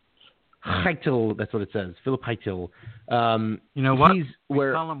Heitel, that's what it says. Philip Heitel. You know what? We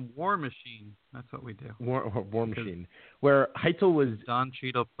call him War Machine. That's what we do. War Machine. Where Heitel was... Don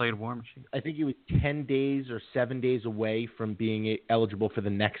Cheadle played War Machine. I think he was 10 days or 7 days away from being eligible for the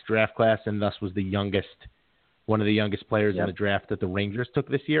next draft class, and thus was one of the youngest players in the draft that the Rangers took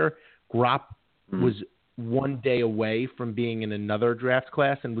this year. Gropp was 1 day away from being in another draft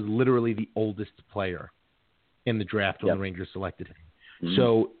class and was literally the oldest player in the draft when the Rangers selected him.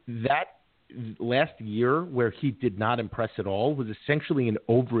 So that last year where he did not impress at all was essentially an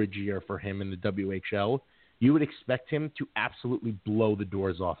overage year for him in the WHL. You would expect him to absolutely blow the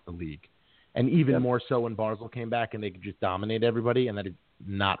doors off the league. And even more so when Barzal came back and they could just dominate everybody, and that is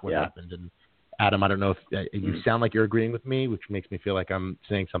not what happened. And Adam, I don't know if you sound like you're agreeing with me, which makes me feel like I'm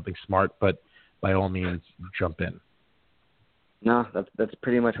saying something smart, but by all means, jump in. No, that's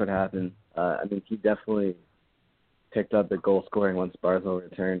pretty much what happened. I mean, he definitely picked up the goal scoring once Barzal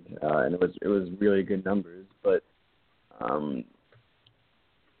returned, and it was really good numbers. But I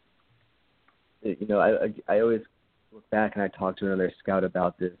always look back and I talk to another scout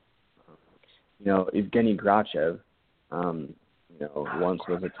about this. Evgeny Grachev, once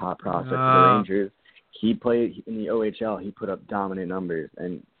was a top prospect for the Rangers. He played in the OHL. He put up dominant numbers,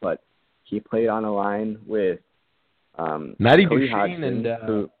 but he played on a line with Matty Cody Duchene Hodgson,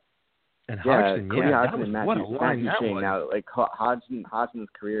 and Hodgson. Cody Hodgson and what a line that was. Now, like Hodgson's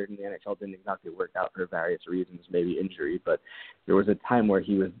career in the NHL didn't exactly work out for various reasons, maybe injury, but there was a time where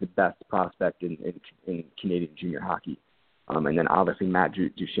he was the best prospect in Canadian junior hockey. And then obviously Matt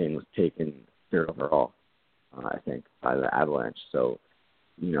Duchene was taken third overall, I think, by the Avalanche. So,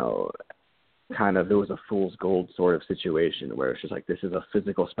 kind of there was a fool's gold sort of situation where it's just like, this is a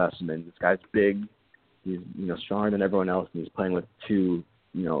physical specimen. This guy's big. He's, stronger than everyone else, and he's playing with two,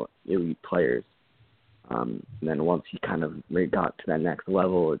 elite players. And then once he kind of got to that next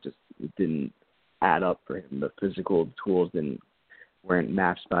level, it didn't add up for him. The physical tools weren't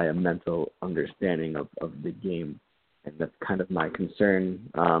matched by a mental understanding of the game. And that's kind of my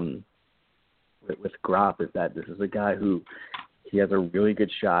concern with Gropp, is that this is a guy who he has a really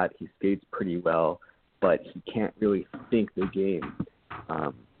good shot. He skates pretty well, but he can't really think the game.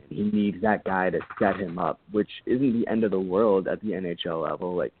 He needs that guy to set him up, which isn't the end of the world at the NHL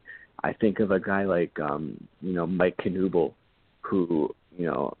level. Like, I think of a guy like, Mike Knuble, who,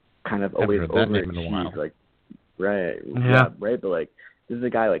 kind of always overachieves. Like, right. But like, this is a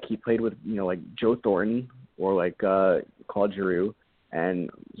guy, like, he played with, like Joe Thornton or like Claude Giroux, and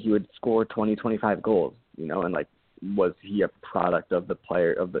he would score 20, 25 goals, and like, was he a product of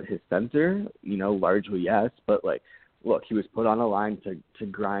his center? Largely yes, but like, look, he was put on a line to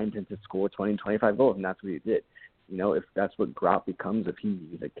grind and to score 20, 25 goals, and that's what he did. If that's what Gropp becomes, if he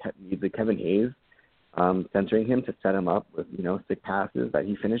needs a Kevin Hayes centering him to set him up with, sick passes that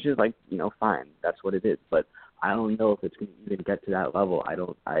he finishes, like, fine, that's what it is. But I don't know if it's going to even get to that level. I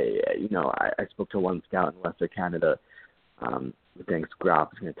spoke to one scout in Western Canada who thinks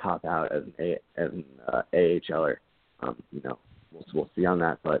Gropp is going to top out as an AHLer. We'll see on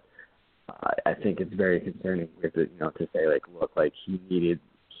that, but I think it's very concerning with it, to say, like, look, like he needed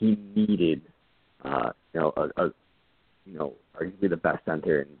arguably the best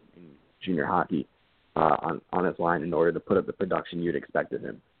center in junior hockey on his line in order to put up the production you'd expect of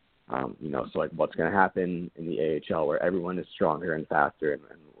him. So like, what's going to happen in the AHL where everyone is stronger and faster and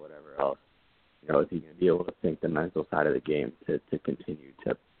whatever else? Is he going to be able to think the mental side of the game to continue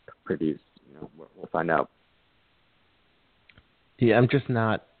to produce? We'll find out. Yeah, I'm just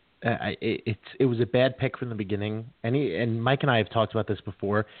not. It was a bad pick from the beginning. And Mike and I have talked about this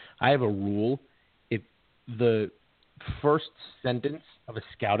before. I have a rule: if the first sentence of a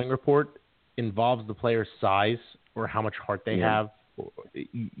scouting report involves the player's size or how much heart they have,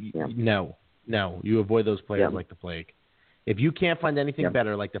 no, you avoid those players like the plague. If you can't find anything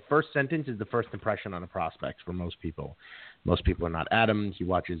better, like the first sentence is the first impression on a prospect for most people. Most people are not. Adam, he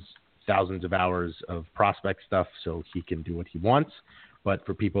watches thousands of hours of prospect stuff so he can do what he wants. But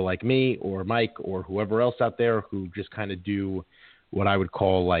for people like me or Mike or whoever else out there who just kind of do what I would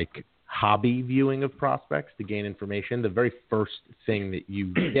call like hobby viewing of prospects to gain information, the very first thing that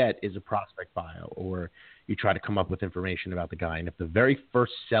you get is a prospect bio, or you try to come up with information about the guy. And if the very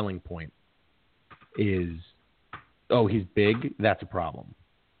first selling point is, oh, he's big, that's a problem.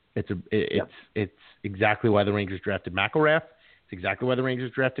 It's exactly why the Rangers drafted McElrath. It's exactly why the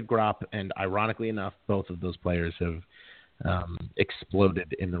Rangers drafted Gropp. And ironically enough, both of those players have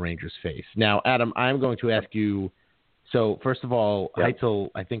exploded in the Rangers' face. Now, Adam, I'm going to ask you. So first of all, Heitzel,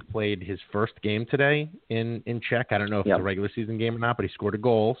 I think, played his first game today in Czech. I don't know if it's a regular season game or not, but he scored a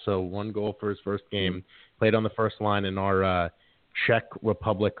goal. So 1 goal for his first game. Played on the first line, and our Czech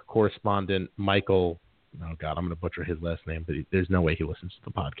Republic correspondent, Michael, oh God, I'm going to butcher his last name, but there's no way he listens to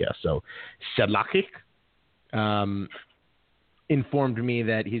the podcast. So Sedlacek informed me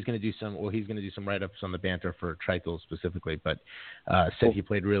that he's going to do some write-ups on the banter for Heitzel specifically, but said he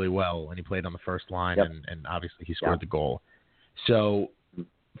played really well and he played on the first line, and obviously he scored the goal. So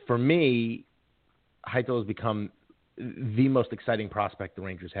for me, Heitzel has become the most exciting prospect the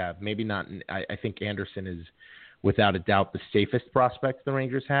Rangers have. Maybe not. I think Anderson is without a doubt the safest prospect the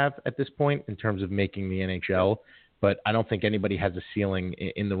Rangers have at this point in terms of making the NHL, but I don't think anybody has a ceiling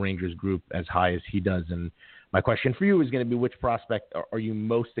in the Rangers group as high as he does. And my question for you is going to be, which prospect are you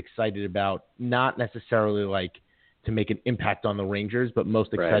most excited about, not necessarily like to make an impact on the Rangers, but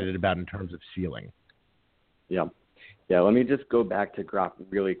most excited about in terms of ceiling? Yeah, let me just go back to Gropp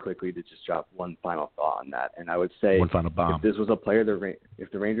really quickly to just drop one final thought on that. And I would say one final bomb. If this was a player, if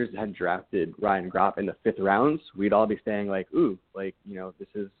the Rangers had drafted Ryan Gropp in the 5th rounds, we'd all be saying like, ooh, like, this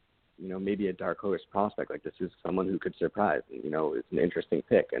is, maybe a dark horse prospect. Like, this is someone who could surprise. And, it's an interesting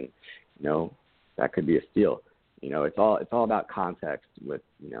pick, and, that could be a steal. It's all about context with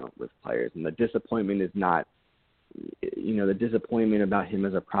players, and the disappointment is not, the disappointment about him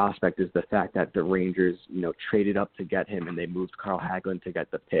as a prospect is the fact that the Rangers, traded up to get him, and they moved Carl Hagelin to get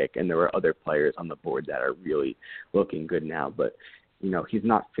the pick, and there were other players on the board that are really looking good now, but he's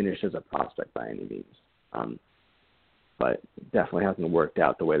not finished as a prospect by any means. But it definitely hasn't worked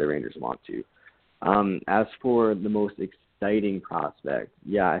out the way the Rangers want to. As for the most exciting prospect,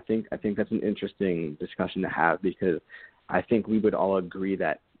 I think that's an interesting discussion to have, because I think we would all agree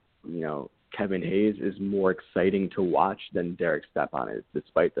that Kevin Hayes is more exciting to watch than Derek Stepan is,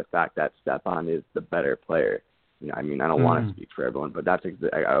 despite the fact that Stepan is the better player. I don't want to speak for everyone, but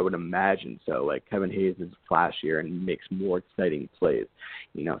I would imagine so. Like, Kevin Hayes is flashier and makes more exciting plays.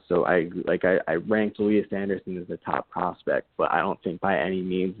 So I ranked Elias Anderson as the top prospect, but I don't think by any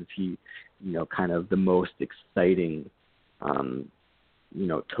means is he, kind of the most exciting, to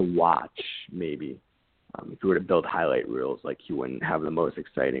watch. Maybe if you were to build highlight reels, like, he wouldn't have the most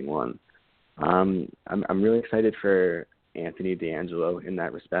exciting one. I'm really excited for Anthony DeAngelo in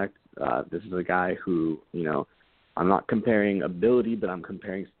that respect. This is a guy who, I'm not comparing ability, but I'm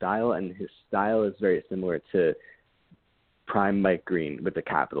comparing style, and his style is very similar to prime Mike Green with the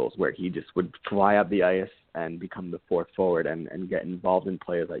Capitals, where he just would fly up the ice and become the 4th forward and get involved in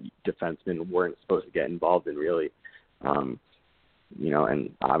plays that defensemen weren't supposed to get involved in, really. And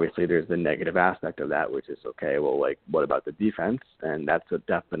obviously there's the negative aspect of that, which is, okay, well, like, what about the defense? And that's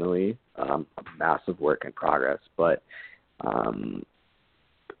definitely a massive work in progress. But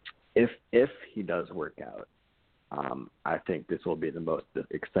if he does work out, I think this will be the most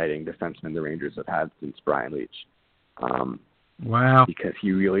exciting defenseman the Rangers have had since Brian Leetch. Wow! Because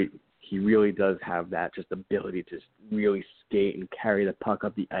he really does have that just ability to just really skate and carry the puck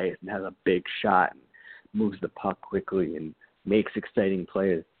up the ice, and has a big shot and moves the puck quickly and makes exciting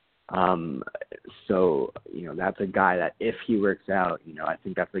plays. So that's a guy that, if he works out, I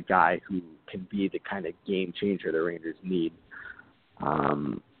think that's a guy who can be the kind of game changer the Rangers need.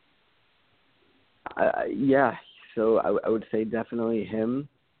 So I would say definitely him.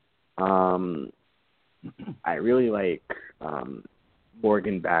 I really like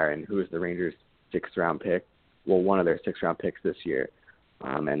Morgan Barron, who is the Rangers' 6th-round pick. Well, one of their 6th-round picks this year.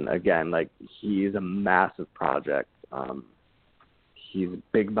 And again, like, he's a massive project. He's a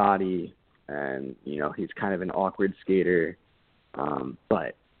big body, and he's kind of an awkward skater.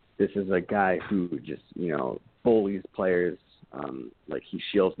 But this is a guy who just bullies players. Like, he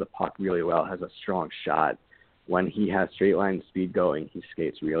shields the puck really well, has a strong shot. When he has straight line speed going, he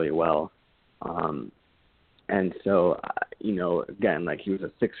skates really well. And so, again, like, he was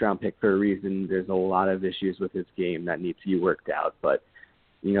a 6th-round pick for a reason. There's a lot of issues with his game that need to be worked out. But,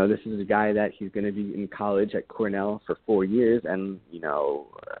 this is a guy that he's going to be in college at Cornell for 4 years. And,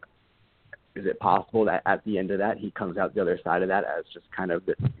 is it possible that at the end of that he comes out the other side of that as just kind of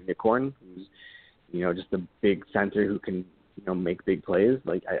this unicorn who's, just a big center who can, make big plays?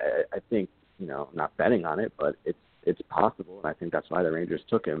 Like I think, I'm not betting on it, but it's possible, and I think that's why the Rangers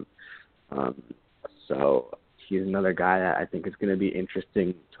took him. So he's another guy that I think is going to be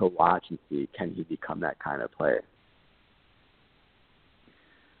interesting to watch and see, can he become that kind of player?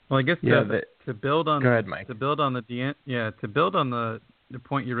 Well, I guess to build on go ahead, Mike. To build on the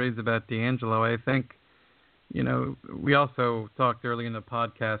point you raised about D'Angelo, I think, we also talked early in the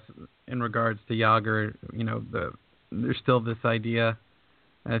podcast in regards to Jágr. There's still this idea.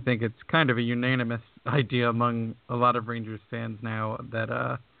 I think it's kind of a unanimous idea among a lot of Rangers fans now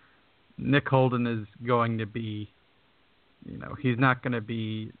that Nick Holden is going to be, he's not going to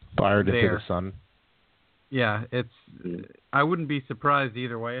be fired there. Into the sun. Yeah, I wouldn't be surprised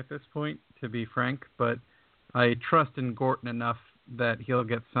either way at this point, to be frank, but I trust in Gorton enough that he'll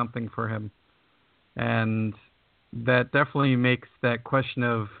get something for him. And that definitely makes that question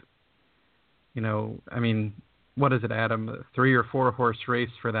of, what is it, Adam? A 3 or 4 horse race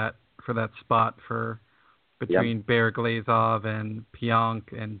for that spot between Bear Glazov and Pionk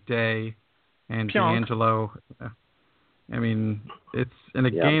and Day and D'Angelo. It's in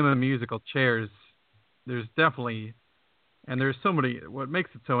a game of musical chairs. There's definitely, and there's so many. What makes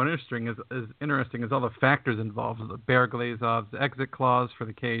it so interesting is all the factors involved. The Bear Glazov's exit clause for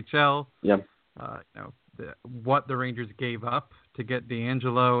the KHL. Yep. What the Rangers gave up to get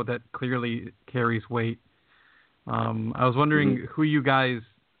D'Angelo, that clearly carries weight. I was wondering who you guys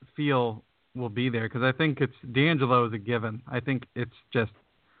feel will be there, because I think D'Angelo is a given. I think it's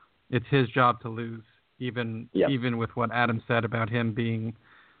his job to lose, even with what Adam said about him being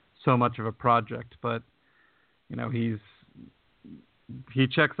so much of a project. But he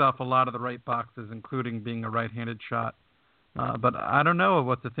checks off a lot of the right boxes, including being a right-handed shot. But I don't know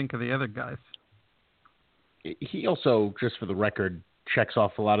what to think of the other guys. He also, just for the record, checks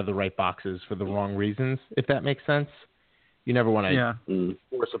off a lot of the right boxes for the wrong reasons, if that makes sense. You never want to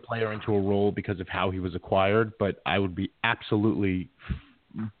force a player into a role because of how he was acquired, but I would be absolutely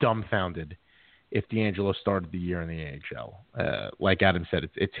dumbfounded if D'Angelo started the year in the AHL. Like Adam said,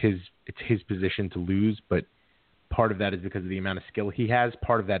 it's his position to lose, but part of that is because of the amount of skill he has.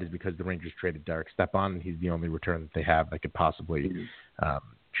 Part of that is because the Rangers traded Derek Stepan, and he's the only return that they have that could possibly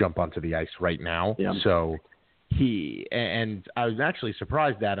jump onto the ice right now. Yeah. So and I was actually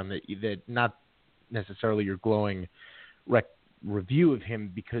surprised, Adam, that not necessarily your glowing review of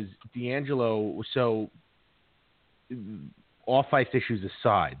him, because D'Angelo, so off-ice issues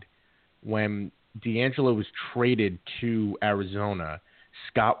aside, when D'Angelo was traded to Arizona,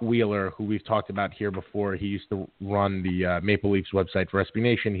 Scott Wheeler, who we've talked about here before, he used to run the Maple Leafs website for SB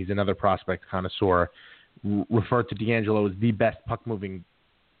Nation. He's another prospect connoisseur, referred to D'Angelo as the best puck-moving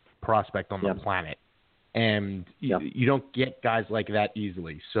prospect on the planet. And you don't get guys like that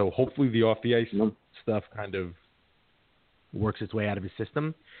easily. So hopefully the off-the-ice stuff kind of works its way out of his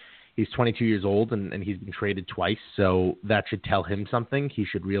system. He's 22 years old, and he's been traded twice, so that should tell him something. He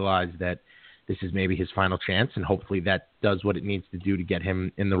should realize that this is maybe his final chance, and hopefully that does what it needs to do to get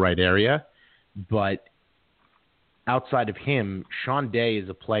him in the right area. But outside of him, Sean Day is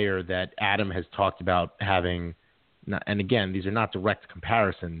a player that Adam has talked about having, and again, these are not direct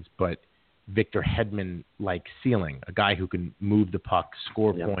comparisons, but Victor Hedman-like ceiling, a guy who can move the puck,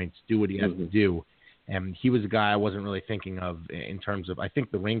 score points, do what he has to do. And he was a guy I wasn't really thinking of in terms of, I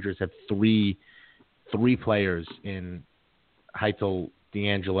think the Rangers have three players in Heitel,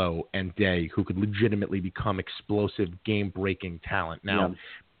 D'Angelo, and Day who could legitimately become explosive, game-breaking talent. Now,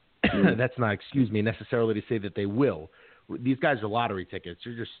 that's not necessarily to say that they will. These guys are lottery tickets.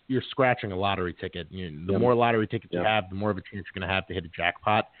 You're scratching a lottery ticket. The more lottery tickets you have, the more of a chance you're going to have to hit a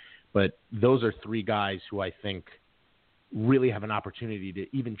jackpot. But those are 3 guys who I think really have an opportunity to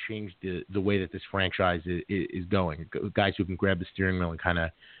even change the way that this franchise is going. Guys who can grab the steering wheel and kind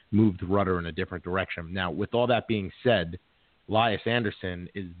of move the rudder in a different direction. Now, with all that being said, Elias Anderson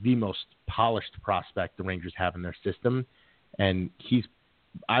is the most polished prospect the Rangers have in their system, and he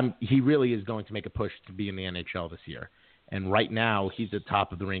really is going to make a push to be in the NHL this year. And right now, he's at the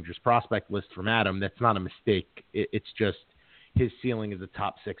top of the Rangers prospect list from Adam. That's not a mistake. It's just his ceiling is a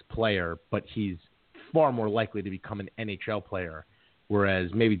top 6 player, but he's far more likely to become an NHL player, whereas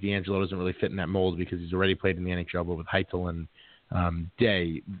maybe D'Angelo doesn't really fit in that mold because he's already played in the NHL, but with Heitel and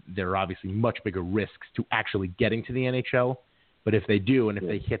Day, there are obviously much bigger risks to actually getting to the NHL. But if they do, and if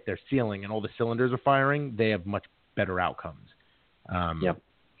they hit their ceiling and all the cylinders are firing, they have much better outcomes.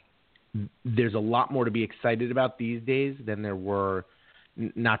 There's a lot more to be excited about these days than there were.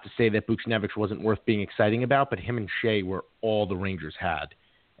 Not to say that Buchnevich wasn't worth being exciting about, but him and Shea were all the Rangers had.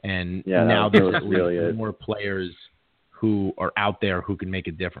 And Yeah, now that there's really more players who are out there who can make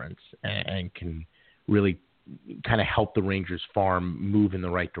a difference and can really kind of help the Rangers farm move in the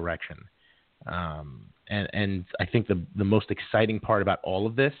right direction. And I think the most exciting part about all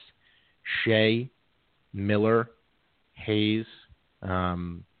of this, Shea, Miller, Hayes,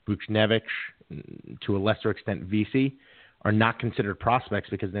 Buchnevich, to a lesser extent Vesey, are not considered prospects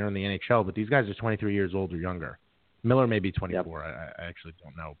because they're in the NHL, but these guys are 23 years old or younger. Miller may be 24. Yep. I actually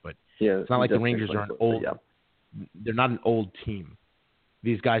don't know, but it's not like the Rangers are an old. They're not an old team.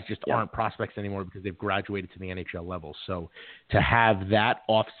 These guys just aren't prospects anymore because they've graduated to the NHL level. So to have that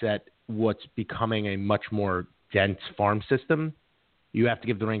offset what's becoming a much more dense farm system, you have to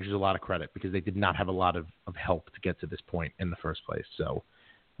give the Rangers a lot of credit because they did not have a lot of help to get to this point in the first place. So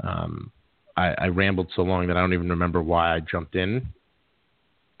I rambled so long that I don't even remember why I jumped in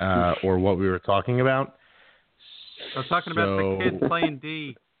or what we were talking about. I was talking about the kids playing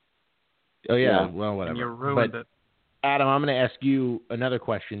D. Oh, yeah. Well, whatever. And you ruined it. Adam, I'm going to ask you another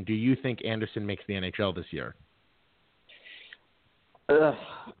question. Do you think Anderson makes the NHL this year?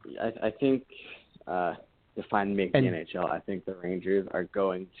 I think define make the NHL. I think the Rangers are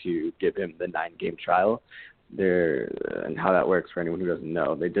going to give him the 9-game trial. And how that works for anyone who doesn't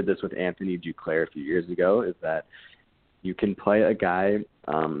know, they did this with Anthony Duclair a few years ago. Is that you can play a guy,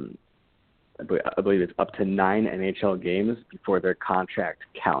 I believe it's up to 9 NHL games before their contract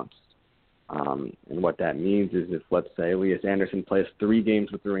counts. And what that means is if, let's say, Elias Anderson plays 3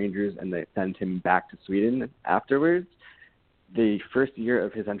 games with the Rangers and they send him back to Sweden afterwards, the first year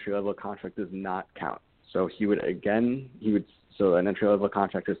of his entry-level contract does not count. So so an entry-level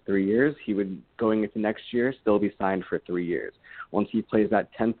contract is 3 years. He would, going into next year, still be signed for 3 years. Once he plays that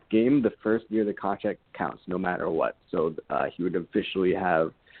 10th game, the first year of the contract counts no matter what. So he would officially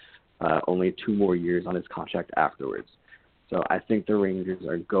have only 2 more years on his contract afterwards. So I think the Rangers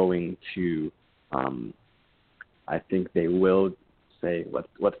are going to I think they will say,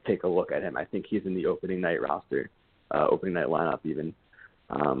 let's take a look at him. I think he's in the opening night roster, opening night lineup even.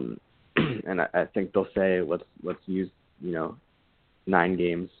 And I think they'll say, let's use, 9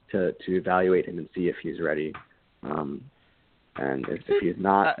 games to evaluate him and see if he's ready. And if he's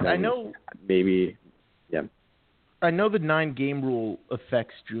not, then I know maybe, I know the 9-game rule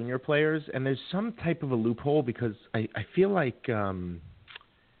affects junior players, and there's some type of a loophole because I feel like, oh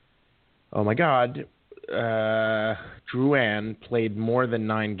my God, Drouin played more than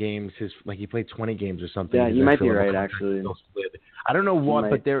 9 games. He played 20 games or something. Yeah, you might be right, actually. I don't know what,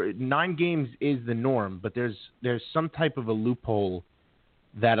 but 9 games is the norm, but there's some type of a loophole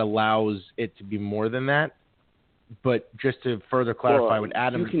that allows it to be more than that. But just to further clarify what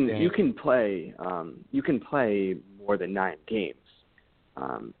Adam is saying, you can play more than 9 games.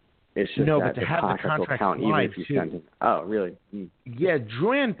 It's just but to have the contract count even if you send him. Oh, really? Yeah,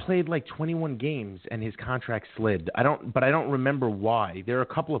 Drouin played 21 games and his contract slid. I don't remember why. There are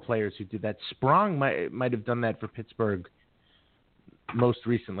a couple of players who did that. Sprong might have done that for Pittsburgh most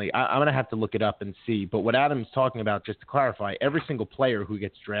recently. I'm going to have to look it up and see. But what Adam's talking about, just to clarify, every single player who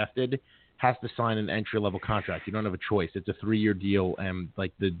gets drafted has to sign an entry-level contract. You don't have a choice. It's a 3-year deal, and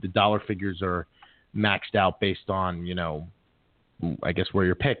the dollar figures are maxed out based on, I guess where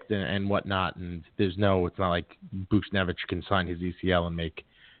you're picked and whatnot. And it's not like Buchnevich can sign his ECL and make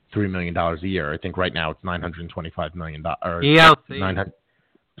 $3 million a year. I think right now it's $925 million or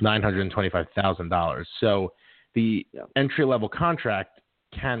 $925,000. So the entry-level contract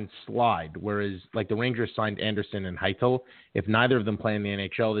can slide, whereas the Rangers signed Anderson and Heitel. If neither of them play in the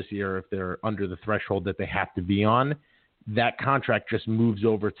NHL this year, if they're under the threshold that they have to be on, that contract just moves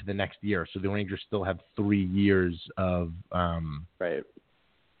over to the next year. So the Rangers still have 3 years of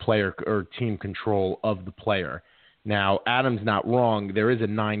player or team control of the player. Now, Adam's not wrong. There is a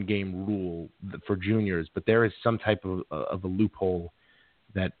 9-game rule for juniors, but there is some type of a loophole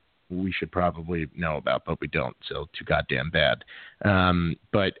that we should probably know about, but we don't. So too goddamn bad.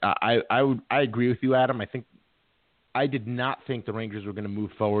 But I agree with you, Adam. I did not think the Rangers were going to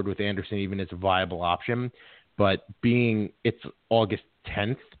move forward with Anderson even as a viable option. But being it's August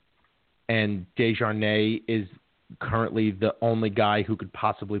 10th and Desjardins is currently the only guy who could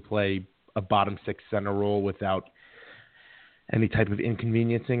possibly play a bottom 6 center role without any type of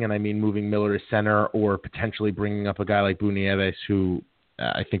inconveniencing, and I mean moving Miller to center or potentially bringing up a guy like Buchnevich who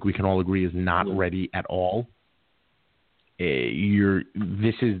I think we can all agree is not ready at all. They're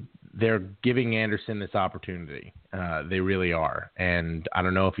giving Anderson this opportunity. They really are. And I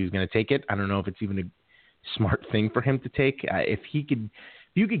don't know if he's going to take it. I don't know if it's even a smart thing for him to take. If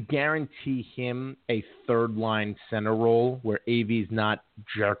you could guarantee him a 3rd-line center role where AV's not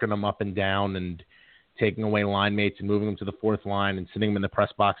jerking him up and down and, taking away line mates and moving him to the fourth line and sitting him in the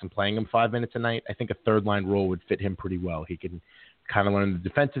press box and playing him 5 minutes a night, I think a third line role would fit him pretty well. He can kind of learn the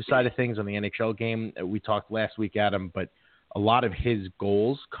defensive side of things on the NHL game. We talked last week, Adam, but a lot of his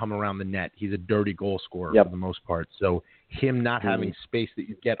goals come around the net. He's a dirty goal scorer for the most part. So him not having space that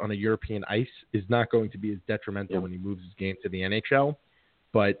you get on a European ice is not going to be as detrimental when he moves his game to the NHL.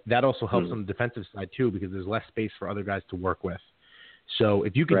 But that also helps on the defensive side, too, because there's less space for other guys to work with. So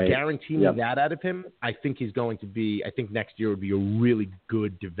if you could guarantee me that out of him, I think he's going to be – I think next year would be a really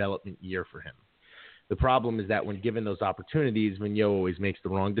good development year for him. The problem is that when given those opportunities, Vigneault always makes the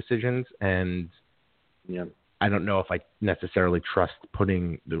wrong decisions, and I don't know if I necessarily trust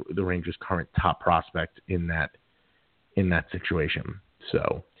putting the Rangers' current top prospect in that situation.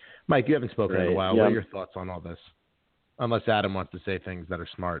 So, Mike, you haven't spoken in a while. What are your thoughts on all this? Unless Adam wants to say things that are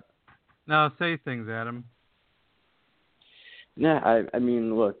smart. No, say things, Adam. Yeah, I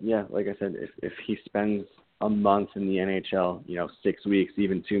mean, look, like I said, if he spends a month in the NHL, 6 weeks,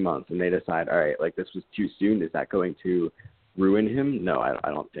 even 2 months, and they decide, all right, like this was too soon, is that going to ruin him? No, I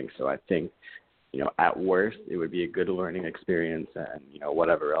don't think so. I think, at worst, it would be a good learning experience, and,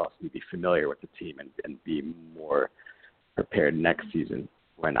 whatever else, he'd be familiar with the team and be more prepared next season,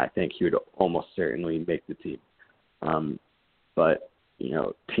 when I think he would almost certainly make the team. But,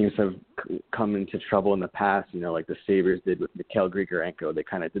 teams have come into trouble in the past, like the Sabres did with Mikhail Grigorenko. They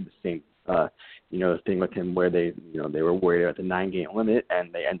kind of did the same, thing with him where they were worried about the 9-game limit,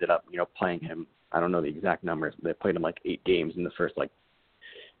 and they ended up, playing him. I don't know the exact numbers, but they played him like 8 games in the first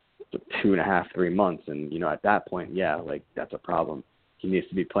 2.5, 3 months. And, at that point, that's a problem. He needs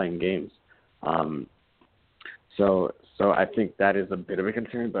to be playing games. So I think that is a bit of a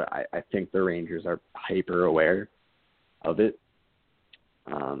concern, but I think the Rangers are hyper aware of it.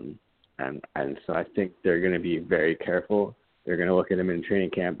 And so I think they're going to be very careful. They're going to look at him in training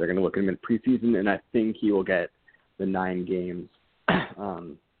camp. They're going to look at him in preseason, and I think he will get the 9 games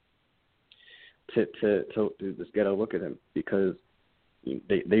to just get a look at him, because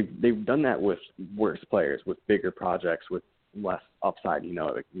they've done that with worse players, with bigger projects, with less upside.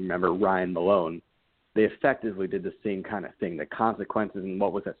 Remember Ryan Malone? They effectively did the same kind of thing. The consequences and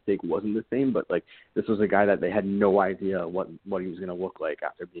what was at stake wasn't the same, but this was a guy that they had no idea what he was going to look like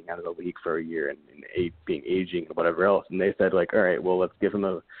after being out of the league for a year and being aging and whatever else. And they said all right, well, let's give him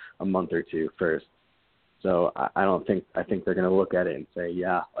a month or two first. So I think they're going to look at it and say,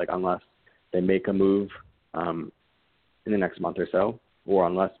 unless they make a move in the next month or so, or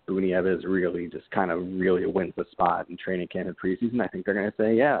unless Bunieves really just kind of really wins the spot in training camp and preseason, I think they're going to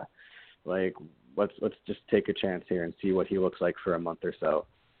say, let's just take a chance here and see what he looks like for a month or so,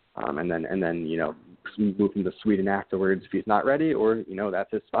 and then move him to Sweden afterwards if he's not ready, or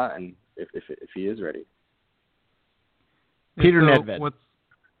that's his spot, and if he is ready. Peter Nedved.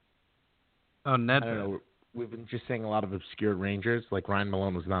 Nedved. I don't know. We've been just saying a lot of obscure Rangers. Like Ryan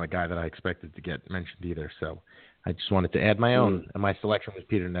Malone was not a guy that I expected to get mentioned either, so I just wanted to add my own, and my selection was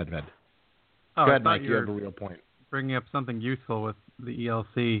Peter Nedved. Oh, Go ahead, Mike. You have a real point. Bringing up something useful with the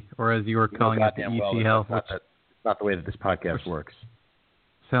ELC, or as you were calling it, the ECL. It's not the way that this podcast works.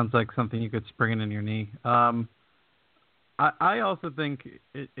 Sounds like something you could spring in your knee. I also think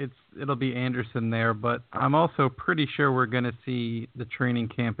it'll be Anderson there, but I'm also pretty sure we're going to see the training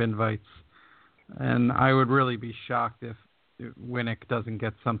camp invites, and I would really be shocked if Winnick doesn't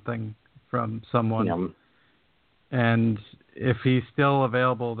get something from someone. Yeah. And if he's still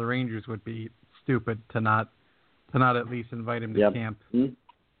available, the Rangers would be stupid to not at least invite him to camp.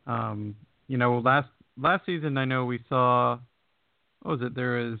 Mm-hmm. Last season I know we saw,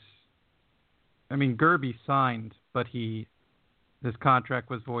 Gerby signed, but his contract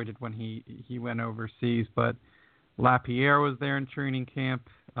was voided when he went overseas, but Lapierre was there in training camp.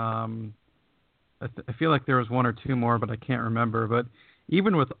 I feel like there was 1 or 2 more, but I can't remember. But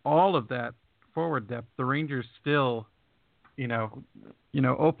even with all of that forward depth, the Rangers still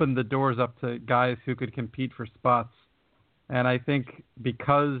opened the doors up to guys who could compete for spots. And I think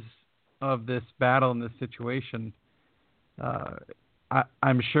because of this battle and this situation,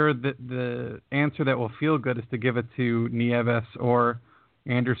 I'm sure that the answer that will feel good is to give it to Nieves or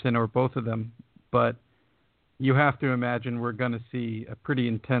Anderson or both of them. But you have to imagine we're going to see a pretty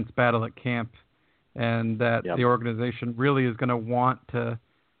intense battle at camp, and that the organization really is going to want to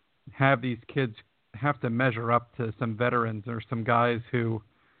have these kids have to measure up to some veterans or some guys who,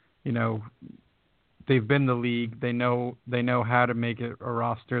 they've been in the league. They know how to make it a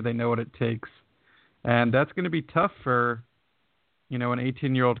roster. They know what it takes. And that's going to be tough for, an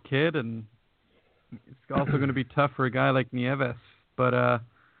 18-year-old kid. And it's also going to be tough for a guy like Nieves. But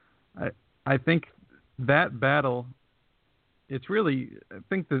I think that battle it's really, I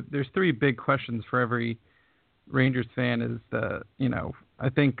think that there's three big questions for every Rangers fan I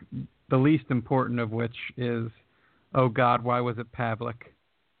think the least important of which is, oh God, why was it Pavlik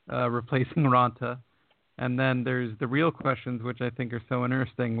replacing Ronta? And then there's the real questions, which I think are so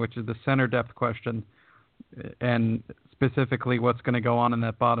interesting, which is the center depth question, and specifically what's going to go on in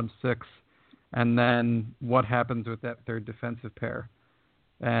that bottom six, and then what happens with that third defensive pair.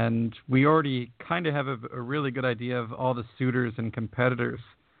 And we already kind of have a really good idea of all the suitors and competitors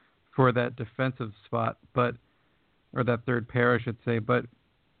for that defensive spot, or that third pair, I should say. But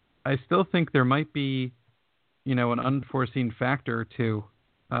I still think there might be, an unforeseen factor or two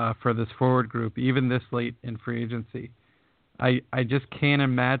for this forward group, even this late in free agency. I just can't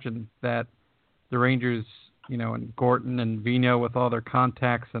imagine that the Rangers, and Gorton and Vigneault with all their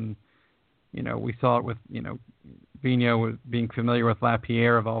contacts, and, we saw it with, Vigneault being familiar with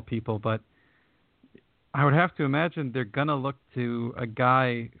Lapierre of all people, but I would have to imagine they're going to look to a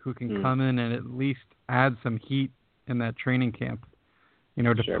guy who can come in and at least add some heat in that training camp,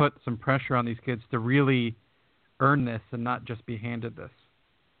 to put some pressure on these kids to really earn this and not just be handed this.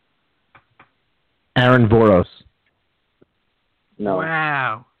 Aaron Voros. No.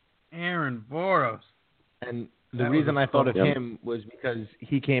 Wow. Aaron Voros. And the reason I thought of him was because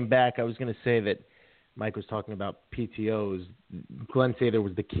he came back. I was going to say that Mike was talking about PTOs. Glenn Sather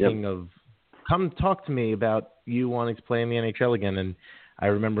was the king of, come talk to me about you wanting to play in the NHL again. And I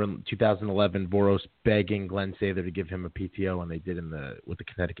remember in 2011, Voros begging Glenn Sather to give him a PTO, and they did with the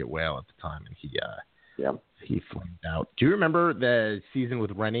Connecticut Whale at the time, and he flamed out. Do you remember the season with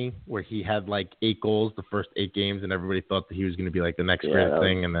Rennie where he had like 8 goals the first 8 games, and everybody thought that he was going to be like the next great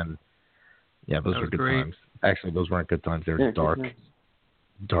thing, and then those were good times. Actually, those weren't good times; they were dark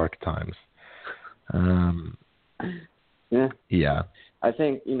times. I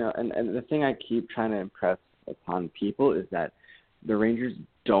think, and the thing I keep trying to impress upon people is that the Rangers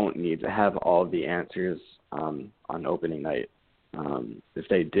don't need to have all the answers on opening night. If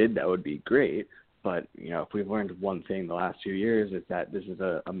they did, that would be great. But, if we've learned one thing the last few years, is that this is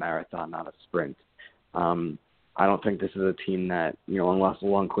a marathon, not a sprint. I don't think this is a team that, unless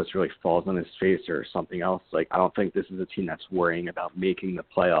Lundqvist really falls on his face or something else, I don't think this is a team that's worrying about making the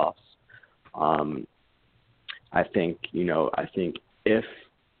playoffs. I think if,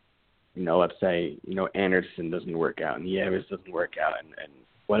 let's say, Anderson doesn't work out and Nieves doesn't work out and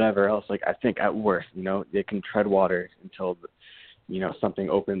whatever else, I think at worst, they can tread water until,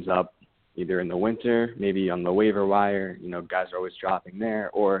 something opens up either in the winter, maybe on the waiver wire, guys are always dropping there,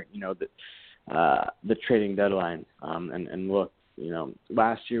 or, the trading deadline. And look,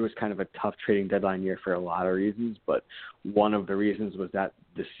 last year was kind of a tough trading deadline year for a lot of reasons, but one of the reasons was that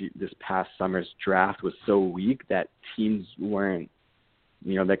this past summer's draft was so weak that teams weren't,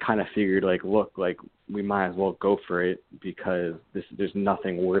 they kind of figured look, we might as well go for it because there's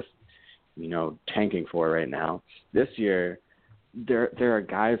nothing worth, tanking for right now. This year, there are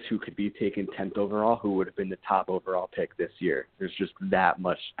guys who could be taken 10th overall who would have been the top overall pick this year. There's just that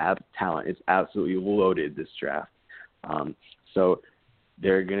much talent. It's absolutely loaded, this draft. So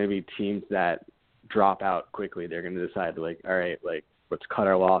there are going to be teams that drop out quickly. They're going to decide, all right, let's cut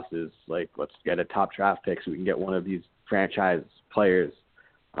our losses. Let's get a top draft pick so we can get one of these franchise players.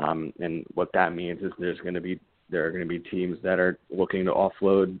 And what that means is there are going to be teams that are looking to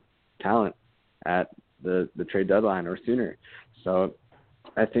offload talent at the trade deadline or sooner. So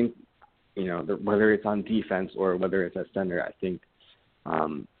I think, whether it's on defense or whether it's at center, I think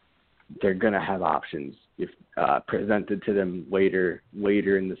they're going to have options if presented to them later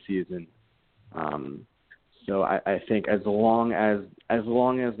in the season. So I think as long as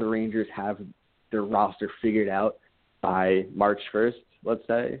the Rangers have their roster figured out by March 1st, let's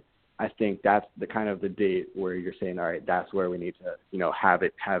say, I think that's the kind of the date where you're saying, all right, that's where we need to, have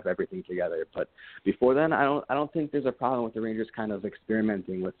everything together. But before then, I don't think there's a problem with the Rangers kind of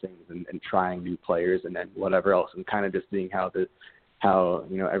experimenting with things and trying new players and then whatever else, and kind of just seeing how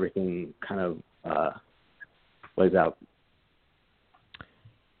everything kind of plays out.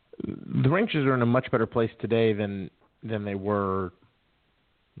 The Rangers are in a much better place today than they were,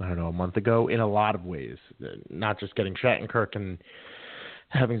 I don't know, a month ago in a lot of ways. Not just getting Shattenkirk and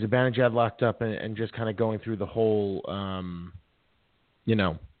having Zibanejad locked up and just kind of going through the whole,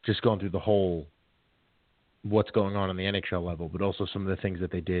 what's going on the NHL level, but also some of the things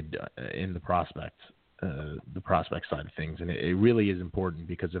that they did in the prospect side of things. And it really is important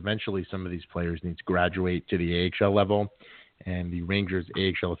because eventually some of these players need to graduate to the AHL level, and the Rangers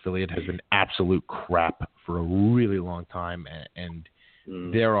AHL affiliate has been absolute crap for a really long time. And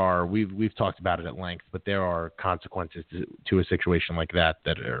there are, we've talked about it at length, but there are consequences to a situation like that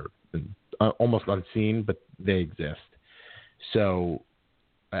are almost unseen, but they exist. So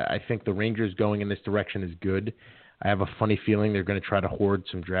I think the Rangers going in this direction is good. I have a funny feeling they're going to try to hoard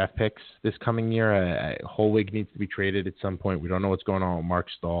some draft picks this coming year. Holwig needs to be traded at some point. We don't know what's going on with Mark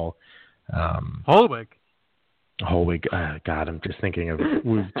Stahl. Holwig, God, I'm just thinking of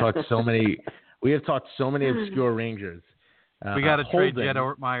we've talked so many. We have talked so many obscure Rangers. We got to trade Jed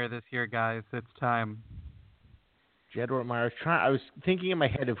Ortmeyer this year, guys. It's time. Jed Ortmeyer. I was thinking in my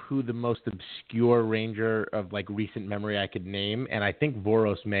head of who the most obscure Ranger of like recent memory I could name, and I think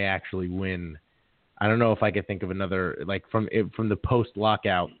Voros may actually win. I don't know if I could think of another like from the post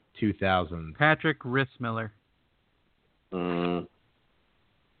lockout 2000. Patrick Rissmiller. I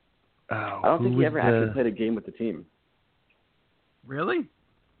don't think he ever actually played a game with the team. Really?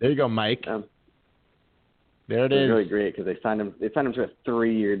 There you go, Mike. There it is. Really great because they signed him to a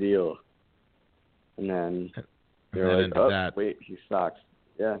 3-year deal, and then they were like, "Oh, wait, he sucks."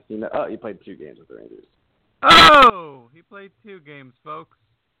 Yeah, he played 2 games with the Rangers. Oh, he played 2 games, folks.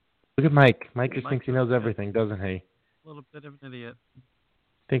 Look at Mike. Mike just thinks he knows everything, doesn't he? A little bit of an idiot.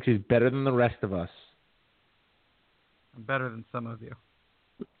 Thinks he's better than the rest of us. I'm better than some of you.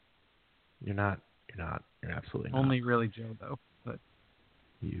 You're not. You're absolutely not. Only really Joe, though. But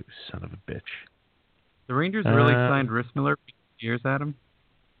you son of a bitch. The Rangers really signed Rissmiller for 2 years, Adam?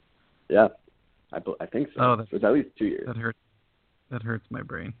 Yeah, I think so. Oh, it was at least 2 years. That hurts my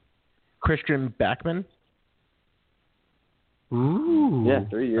brain. Christian Backman? Ooh. Yeah,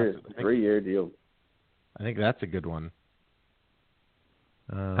 3 years. 3-year deal. I think that's a good one.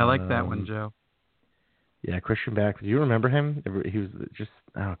 I like that one, Joe. Yeah, Christian Backman. Do you remember him? He was just,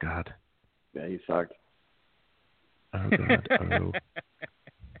 oh, God. Yeah, he sucked. Oh, God.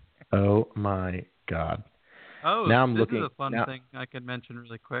 Oh, my God. Oh, now I'm this looking, is a fun thing I can mention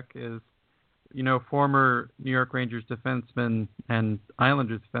really quick is, former New York Rangers defenseman and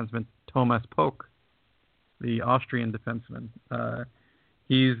Islanders defenseman Thomas Polk, the Austrian defenseman.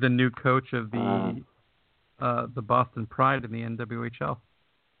 He's the new coach of the Boston Pride in the NWHL.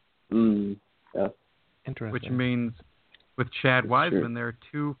 Yeah. Interesting. Which means with Chad Wiseman, there are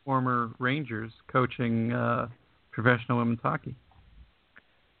 2 former Rangers coaching professional women's hockey.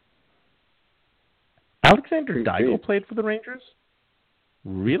 Alexander Daigle played for the Rangers?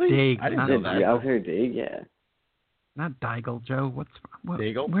 Really? Daigle. I didn't know that. Alexander Daigle, yeah. Not Daigle, Joe.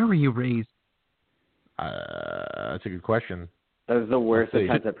 Daigle? Where were you raised? That's a good question. That was the worst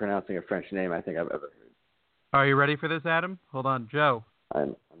attempt at pronouncing a French name I think I've ever heard. Are you ready for this, Adam? Hold on, Joe.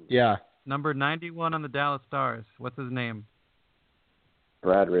 Yeah. Number 91 on the Dallas Stars. What's his name?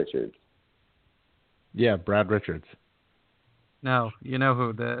 Brad Richards. Yeah, Brad Richards. No, you know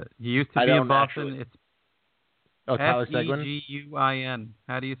who. He used to be in Boston. Actually. It's Tyler Seguin? Seguin.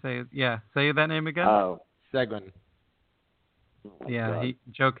 How do you say it? Yeah, say that name again. Oh, Seguin. Yeah,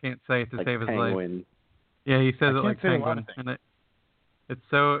 Joe can't say it to save his penguin. life. Yeah, he says it like penguin, and it's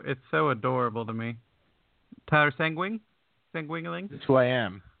so adorable to me. Tyler Seguin? Seguinling? This is who I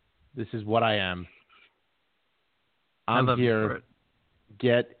am. This is what I am. I'm here.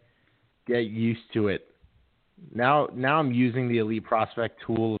 Get used to it. Now I'm using the Elite Prospect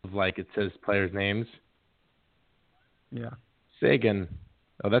tool of like it says players' names. Yeah. Sagan.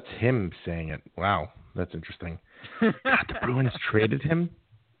 Oh, that's him saying it. Wow, that's interesting. God, the Bruins traded him?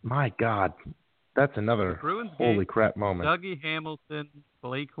 My God. That's another holy crap moment. Dougie Hamilton,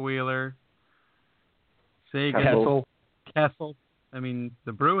 Blake Wheeler, Sagan, Kessel. I mean,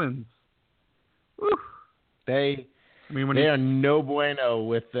 the Bruins. Whew. They are no bueno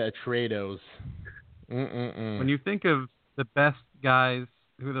with the trados. When you think of the best guys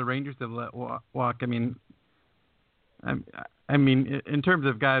who the Rangers have let walk, I mean, in terms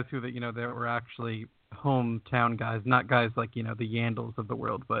of guys who that were actually hometown guys, not guys like the Yandles of the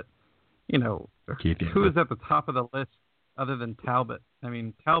world, but who is at the top of the list other than Talbot? I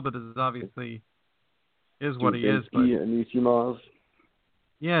mean, Talbot is obviously what he is. But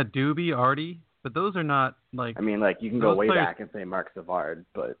yeah, Doobie, Artie, but those are not like. I mean, like you can go way back and say Mark Savard,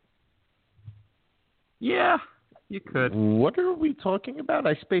 but. Yeah, you could. What are we talking about?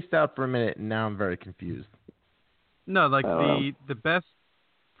 I spaced out for a minute, and now I'm very confused. No, like the best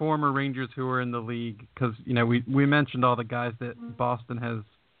former Rangers who are in the league, because we mentioned all the guys that Boston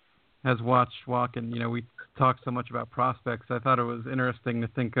has watched walk, and we talked so much about prospects. I thought it was interesting to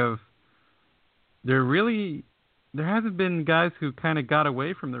think of. There hasn't been guys who kind of got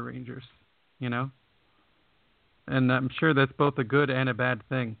away from the Rangers, and I'm sure that's both a good and a bad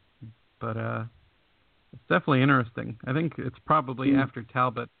thing, but it's definitely interesting. I think it's probably after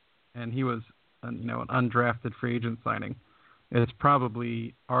Talbot, and he was an undrafted free agent signing. It's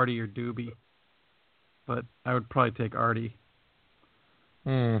probably Artie or Doobie, but I would probably take Artie.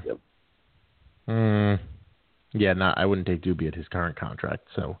 Yep. Yeah, I wouldn't take Doobie at his current contract.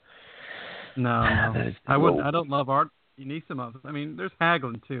 So No. I wouldn't. I don't love Art Anisimov. I mean, there's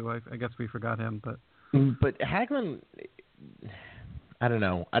Hagelin too. I guess we forgot him, but Hagelin, I don't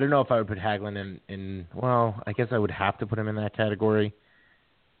know. I don't know if I would put Hagelin in. Well, I guess I would have to put him in that category.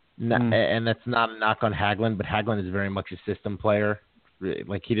 And that's not a knock on Hagelin, but Hagelin is very much a system player.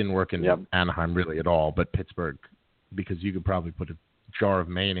 Like, he didn't work in Anaheim really at all, but Pittsburgh, because you could probably put a jar of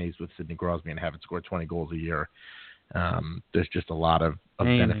mayonnaise with Sidney Crosby and have it score 20 goals a year. There's just a lot of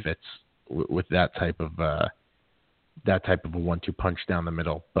benefits with that type of a 1-2 punch down the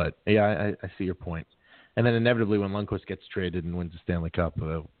middle. But yeah, I see your point. And then inevitably, when Lundqvist gets traded and wins the Stanley Cup,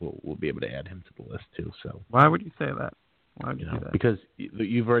 we'll be able to add him to the list too. So why would you say that? Why would you do that? Because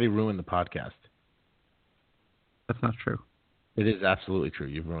you've already ruined the podcast. That's not true. It is absolutely true.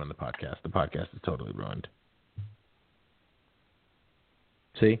 You've ruined the podcast. The podcast is totally ruined.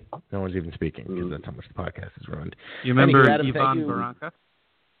 See? No one's even speaking because that's how much the podcast is ruined. You remember Adam, Ivan Baranka?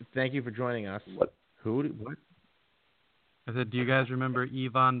 Thank you for joining us. What? Who? What? I said, do you guys remember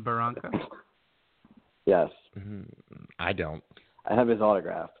Ivan Baranka? Yes. I don't. I have his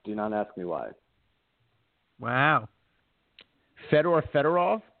autograph. Do not ask me why. Wow.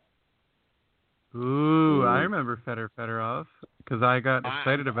 Fedorov? Ooh, I remember Fedorov because I got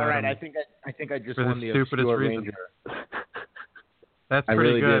excited about him. All right, him. I think I just for won the the stupidest obscure reason. Ranger. That's I pretty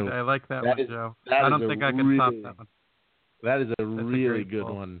really good. do. I like that one, Joe. I don't think I can top that one. That is a That's really a good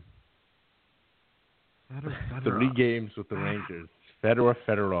goal. one. Fedorov. 3 games with the Rangers.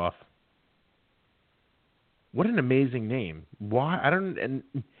 Fedorov. What an amazing name. Why? I don't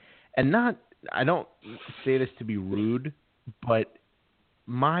say this to be rude, but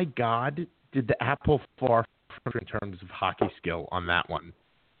my God, did the apple fall in terms of hockey skill on that one?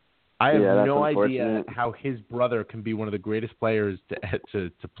 I have no idea how his brother can be one of the greatest players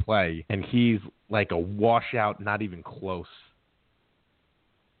to play, and he's like a washout, not even close.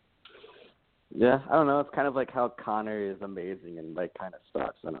 Yeah, I don't know. It's kind of like how Connor is amazing and like kind of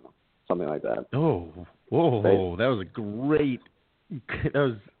sucks. I don't know, something like that. Oh, whoa! That was a great.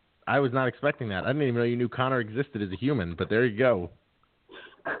 I was not expecting that. I didn't even know you knew Connor existed as a human, but there you go.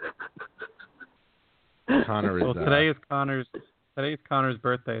 Connor is. Well, today is Connor's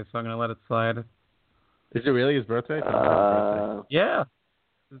birthday, so I'm gonna let it slide. Is it really his birthday? Yeah,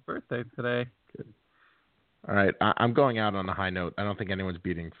 his birthday today. Good. All right, I'm going out on a high note. I don't think anyone's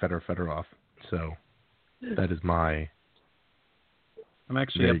beating Fedorov, so that is my. I'm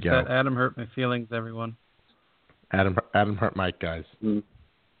actually upset. Adam hurt my feelings, everyone. Adam hurt Mike, guys.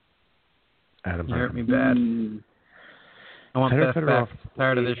 Adam hurt me bad. I want that back.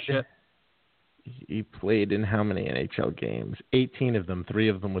 Tired of this shit. He played in how many NHL games? 18 of them, 3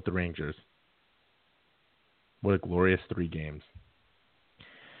 of them with the Rangers. What a glorious 3 games.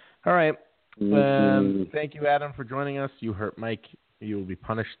 All right. Thank you, Adam, for joining us. You hurt Mike. You will be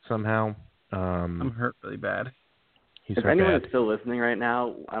punished somehow. I'm hurt really bad. If anyone is still listening right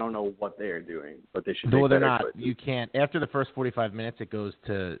now, I don't know what they are doing, but they should. No, they're not. Choices. You can't. After the first 45 minutes, it goes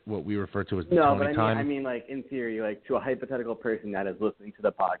to what we refer to as the Tony time. I mean, like in theory, like to a hypothetical person that is listening to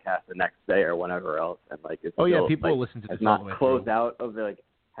the podcast the next day or whenever else, and like it's still, people listen to this has not closed out of the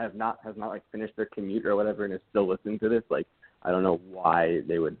has not like finished their commute or whatever, and is still listening to this. Like, I don't know why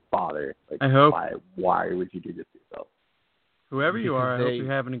they would bother. Like, I hope. Why would you do this to yourself? Whoever you are, I hope you're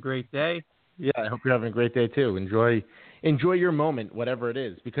having a great day. Yeah, I hope you're having a great day too. Enjoy your moment, whatever it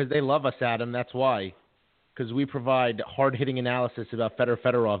is, because they love us, Adam. That's why, because we provide hard-hitting analysis about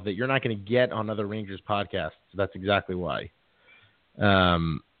Fedorov that you're not going to get on other Rangers podcasts. So that's exactly why.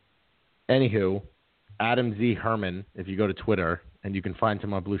 Anywho, Adam Z. Herman, if you go to Twitter, and you can find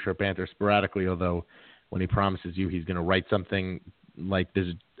him on Blue Shirt Panther sporadically, although when he promises you he's going to write something, like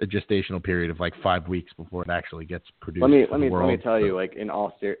there's a gestational period of like 5 weeks before it actually gets produced. Let me tell you, like in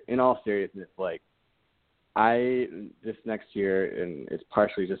all seriousness, like this next year, and it's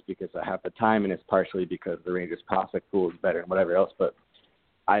partially just because I have the time, and it's partially because the Rangers prospect pool is better and whatever else. But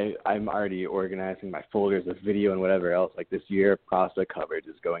I'm already organizing my folders of video and whatever else. Like this year, prospect coverage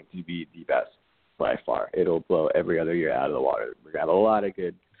is going to be the best by far. It'll blow every other year out of the water. We got a lot of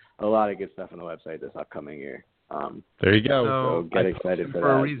good stuff on the website this upcoming year. There you go. So get excited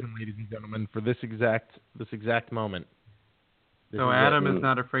for a reason, ladies and gentlemen, for this exact moment. So Adam is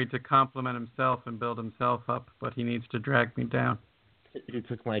not afraid to compliment himself and build himself up, but he needs to drag me down. He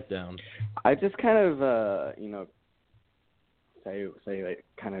took Mike down. I just kind of, say like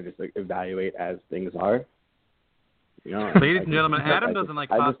kind of just like evaluate as things are. You know, ladies and gentlemen, Adam doesn't like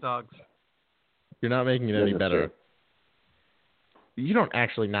hot dogs. You're not making it any better. You don't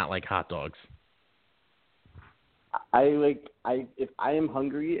actually not like hot dogs. if I am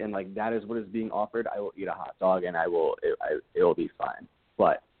hungry and like that is what is being offered, I will eat a hot dog and it will be fine.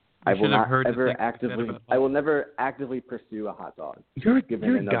 But I will never actively pursue a hot dog. You're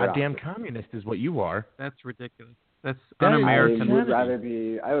a goddamn communist, is what you are. That's ridiculous. That's un-American. I would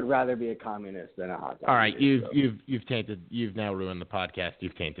rather be a communist than a hot dog. All right, you've tainted. You've now ruined the podcast.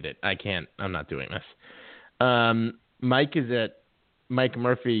 You've tainted it. I'm not doing this. Mike is at Mike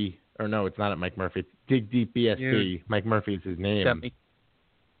Murphy, or no, it's not at Mike Murphy. Dig Deep BSP. Yeah. Mike Murphy is his name.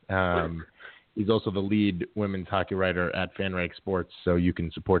 He's also the lead women's hockey writer at FanRag Sports, so you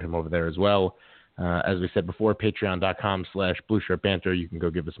can support him over there as well. As we said before, patreon.com/BlueShirtBanter. You can go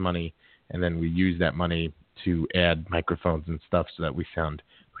give us money, and then we use that money to add microphones and stuff so that we sound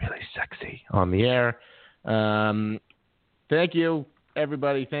really sexy on the air. Thank you,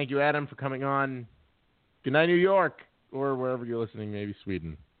 everybody. Thank you, Adam, for coming on. Good night, New York, or wherever you're listening, maybe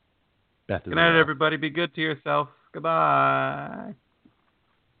Sweden. Good night, everybody. Be good to yourself. Goodbye.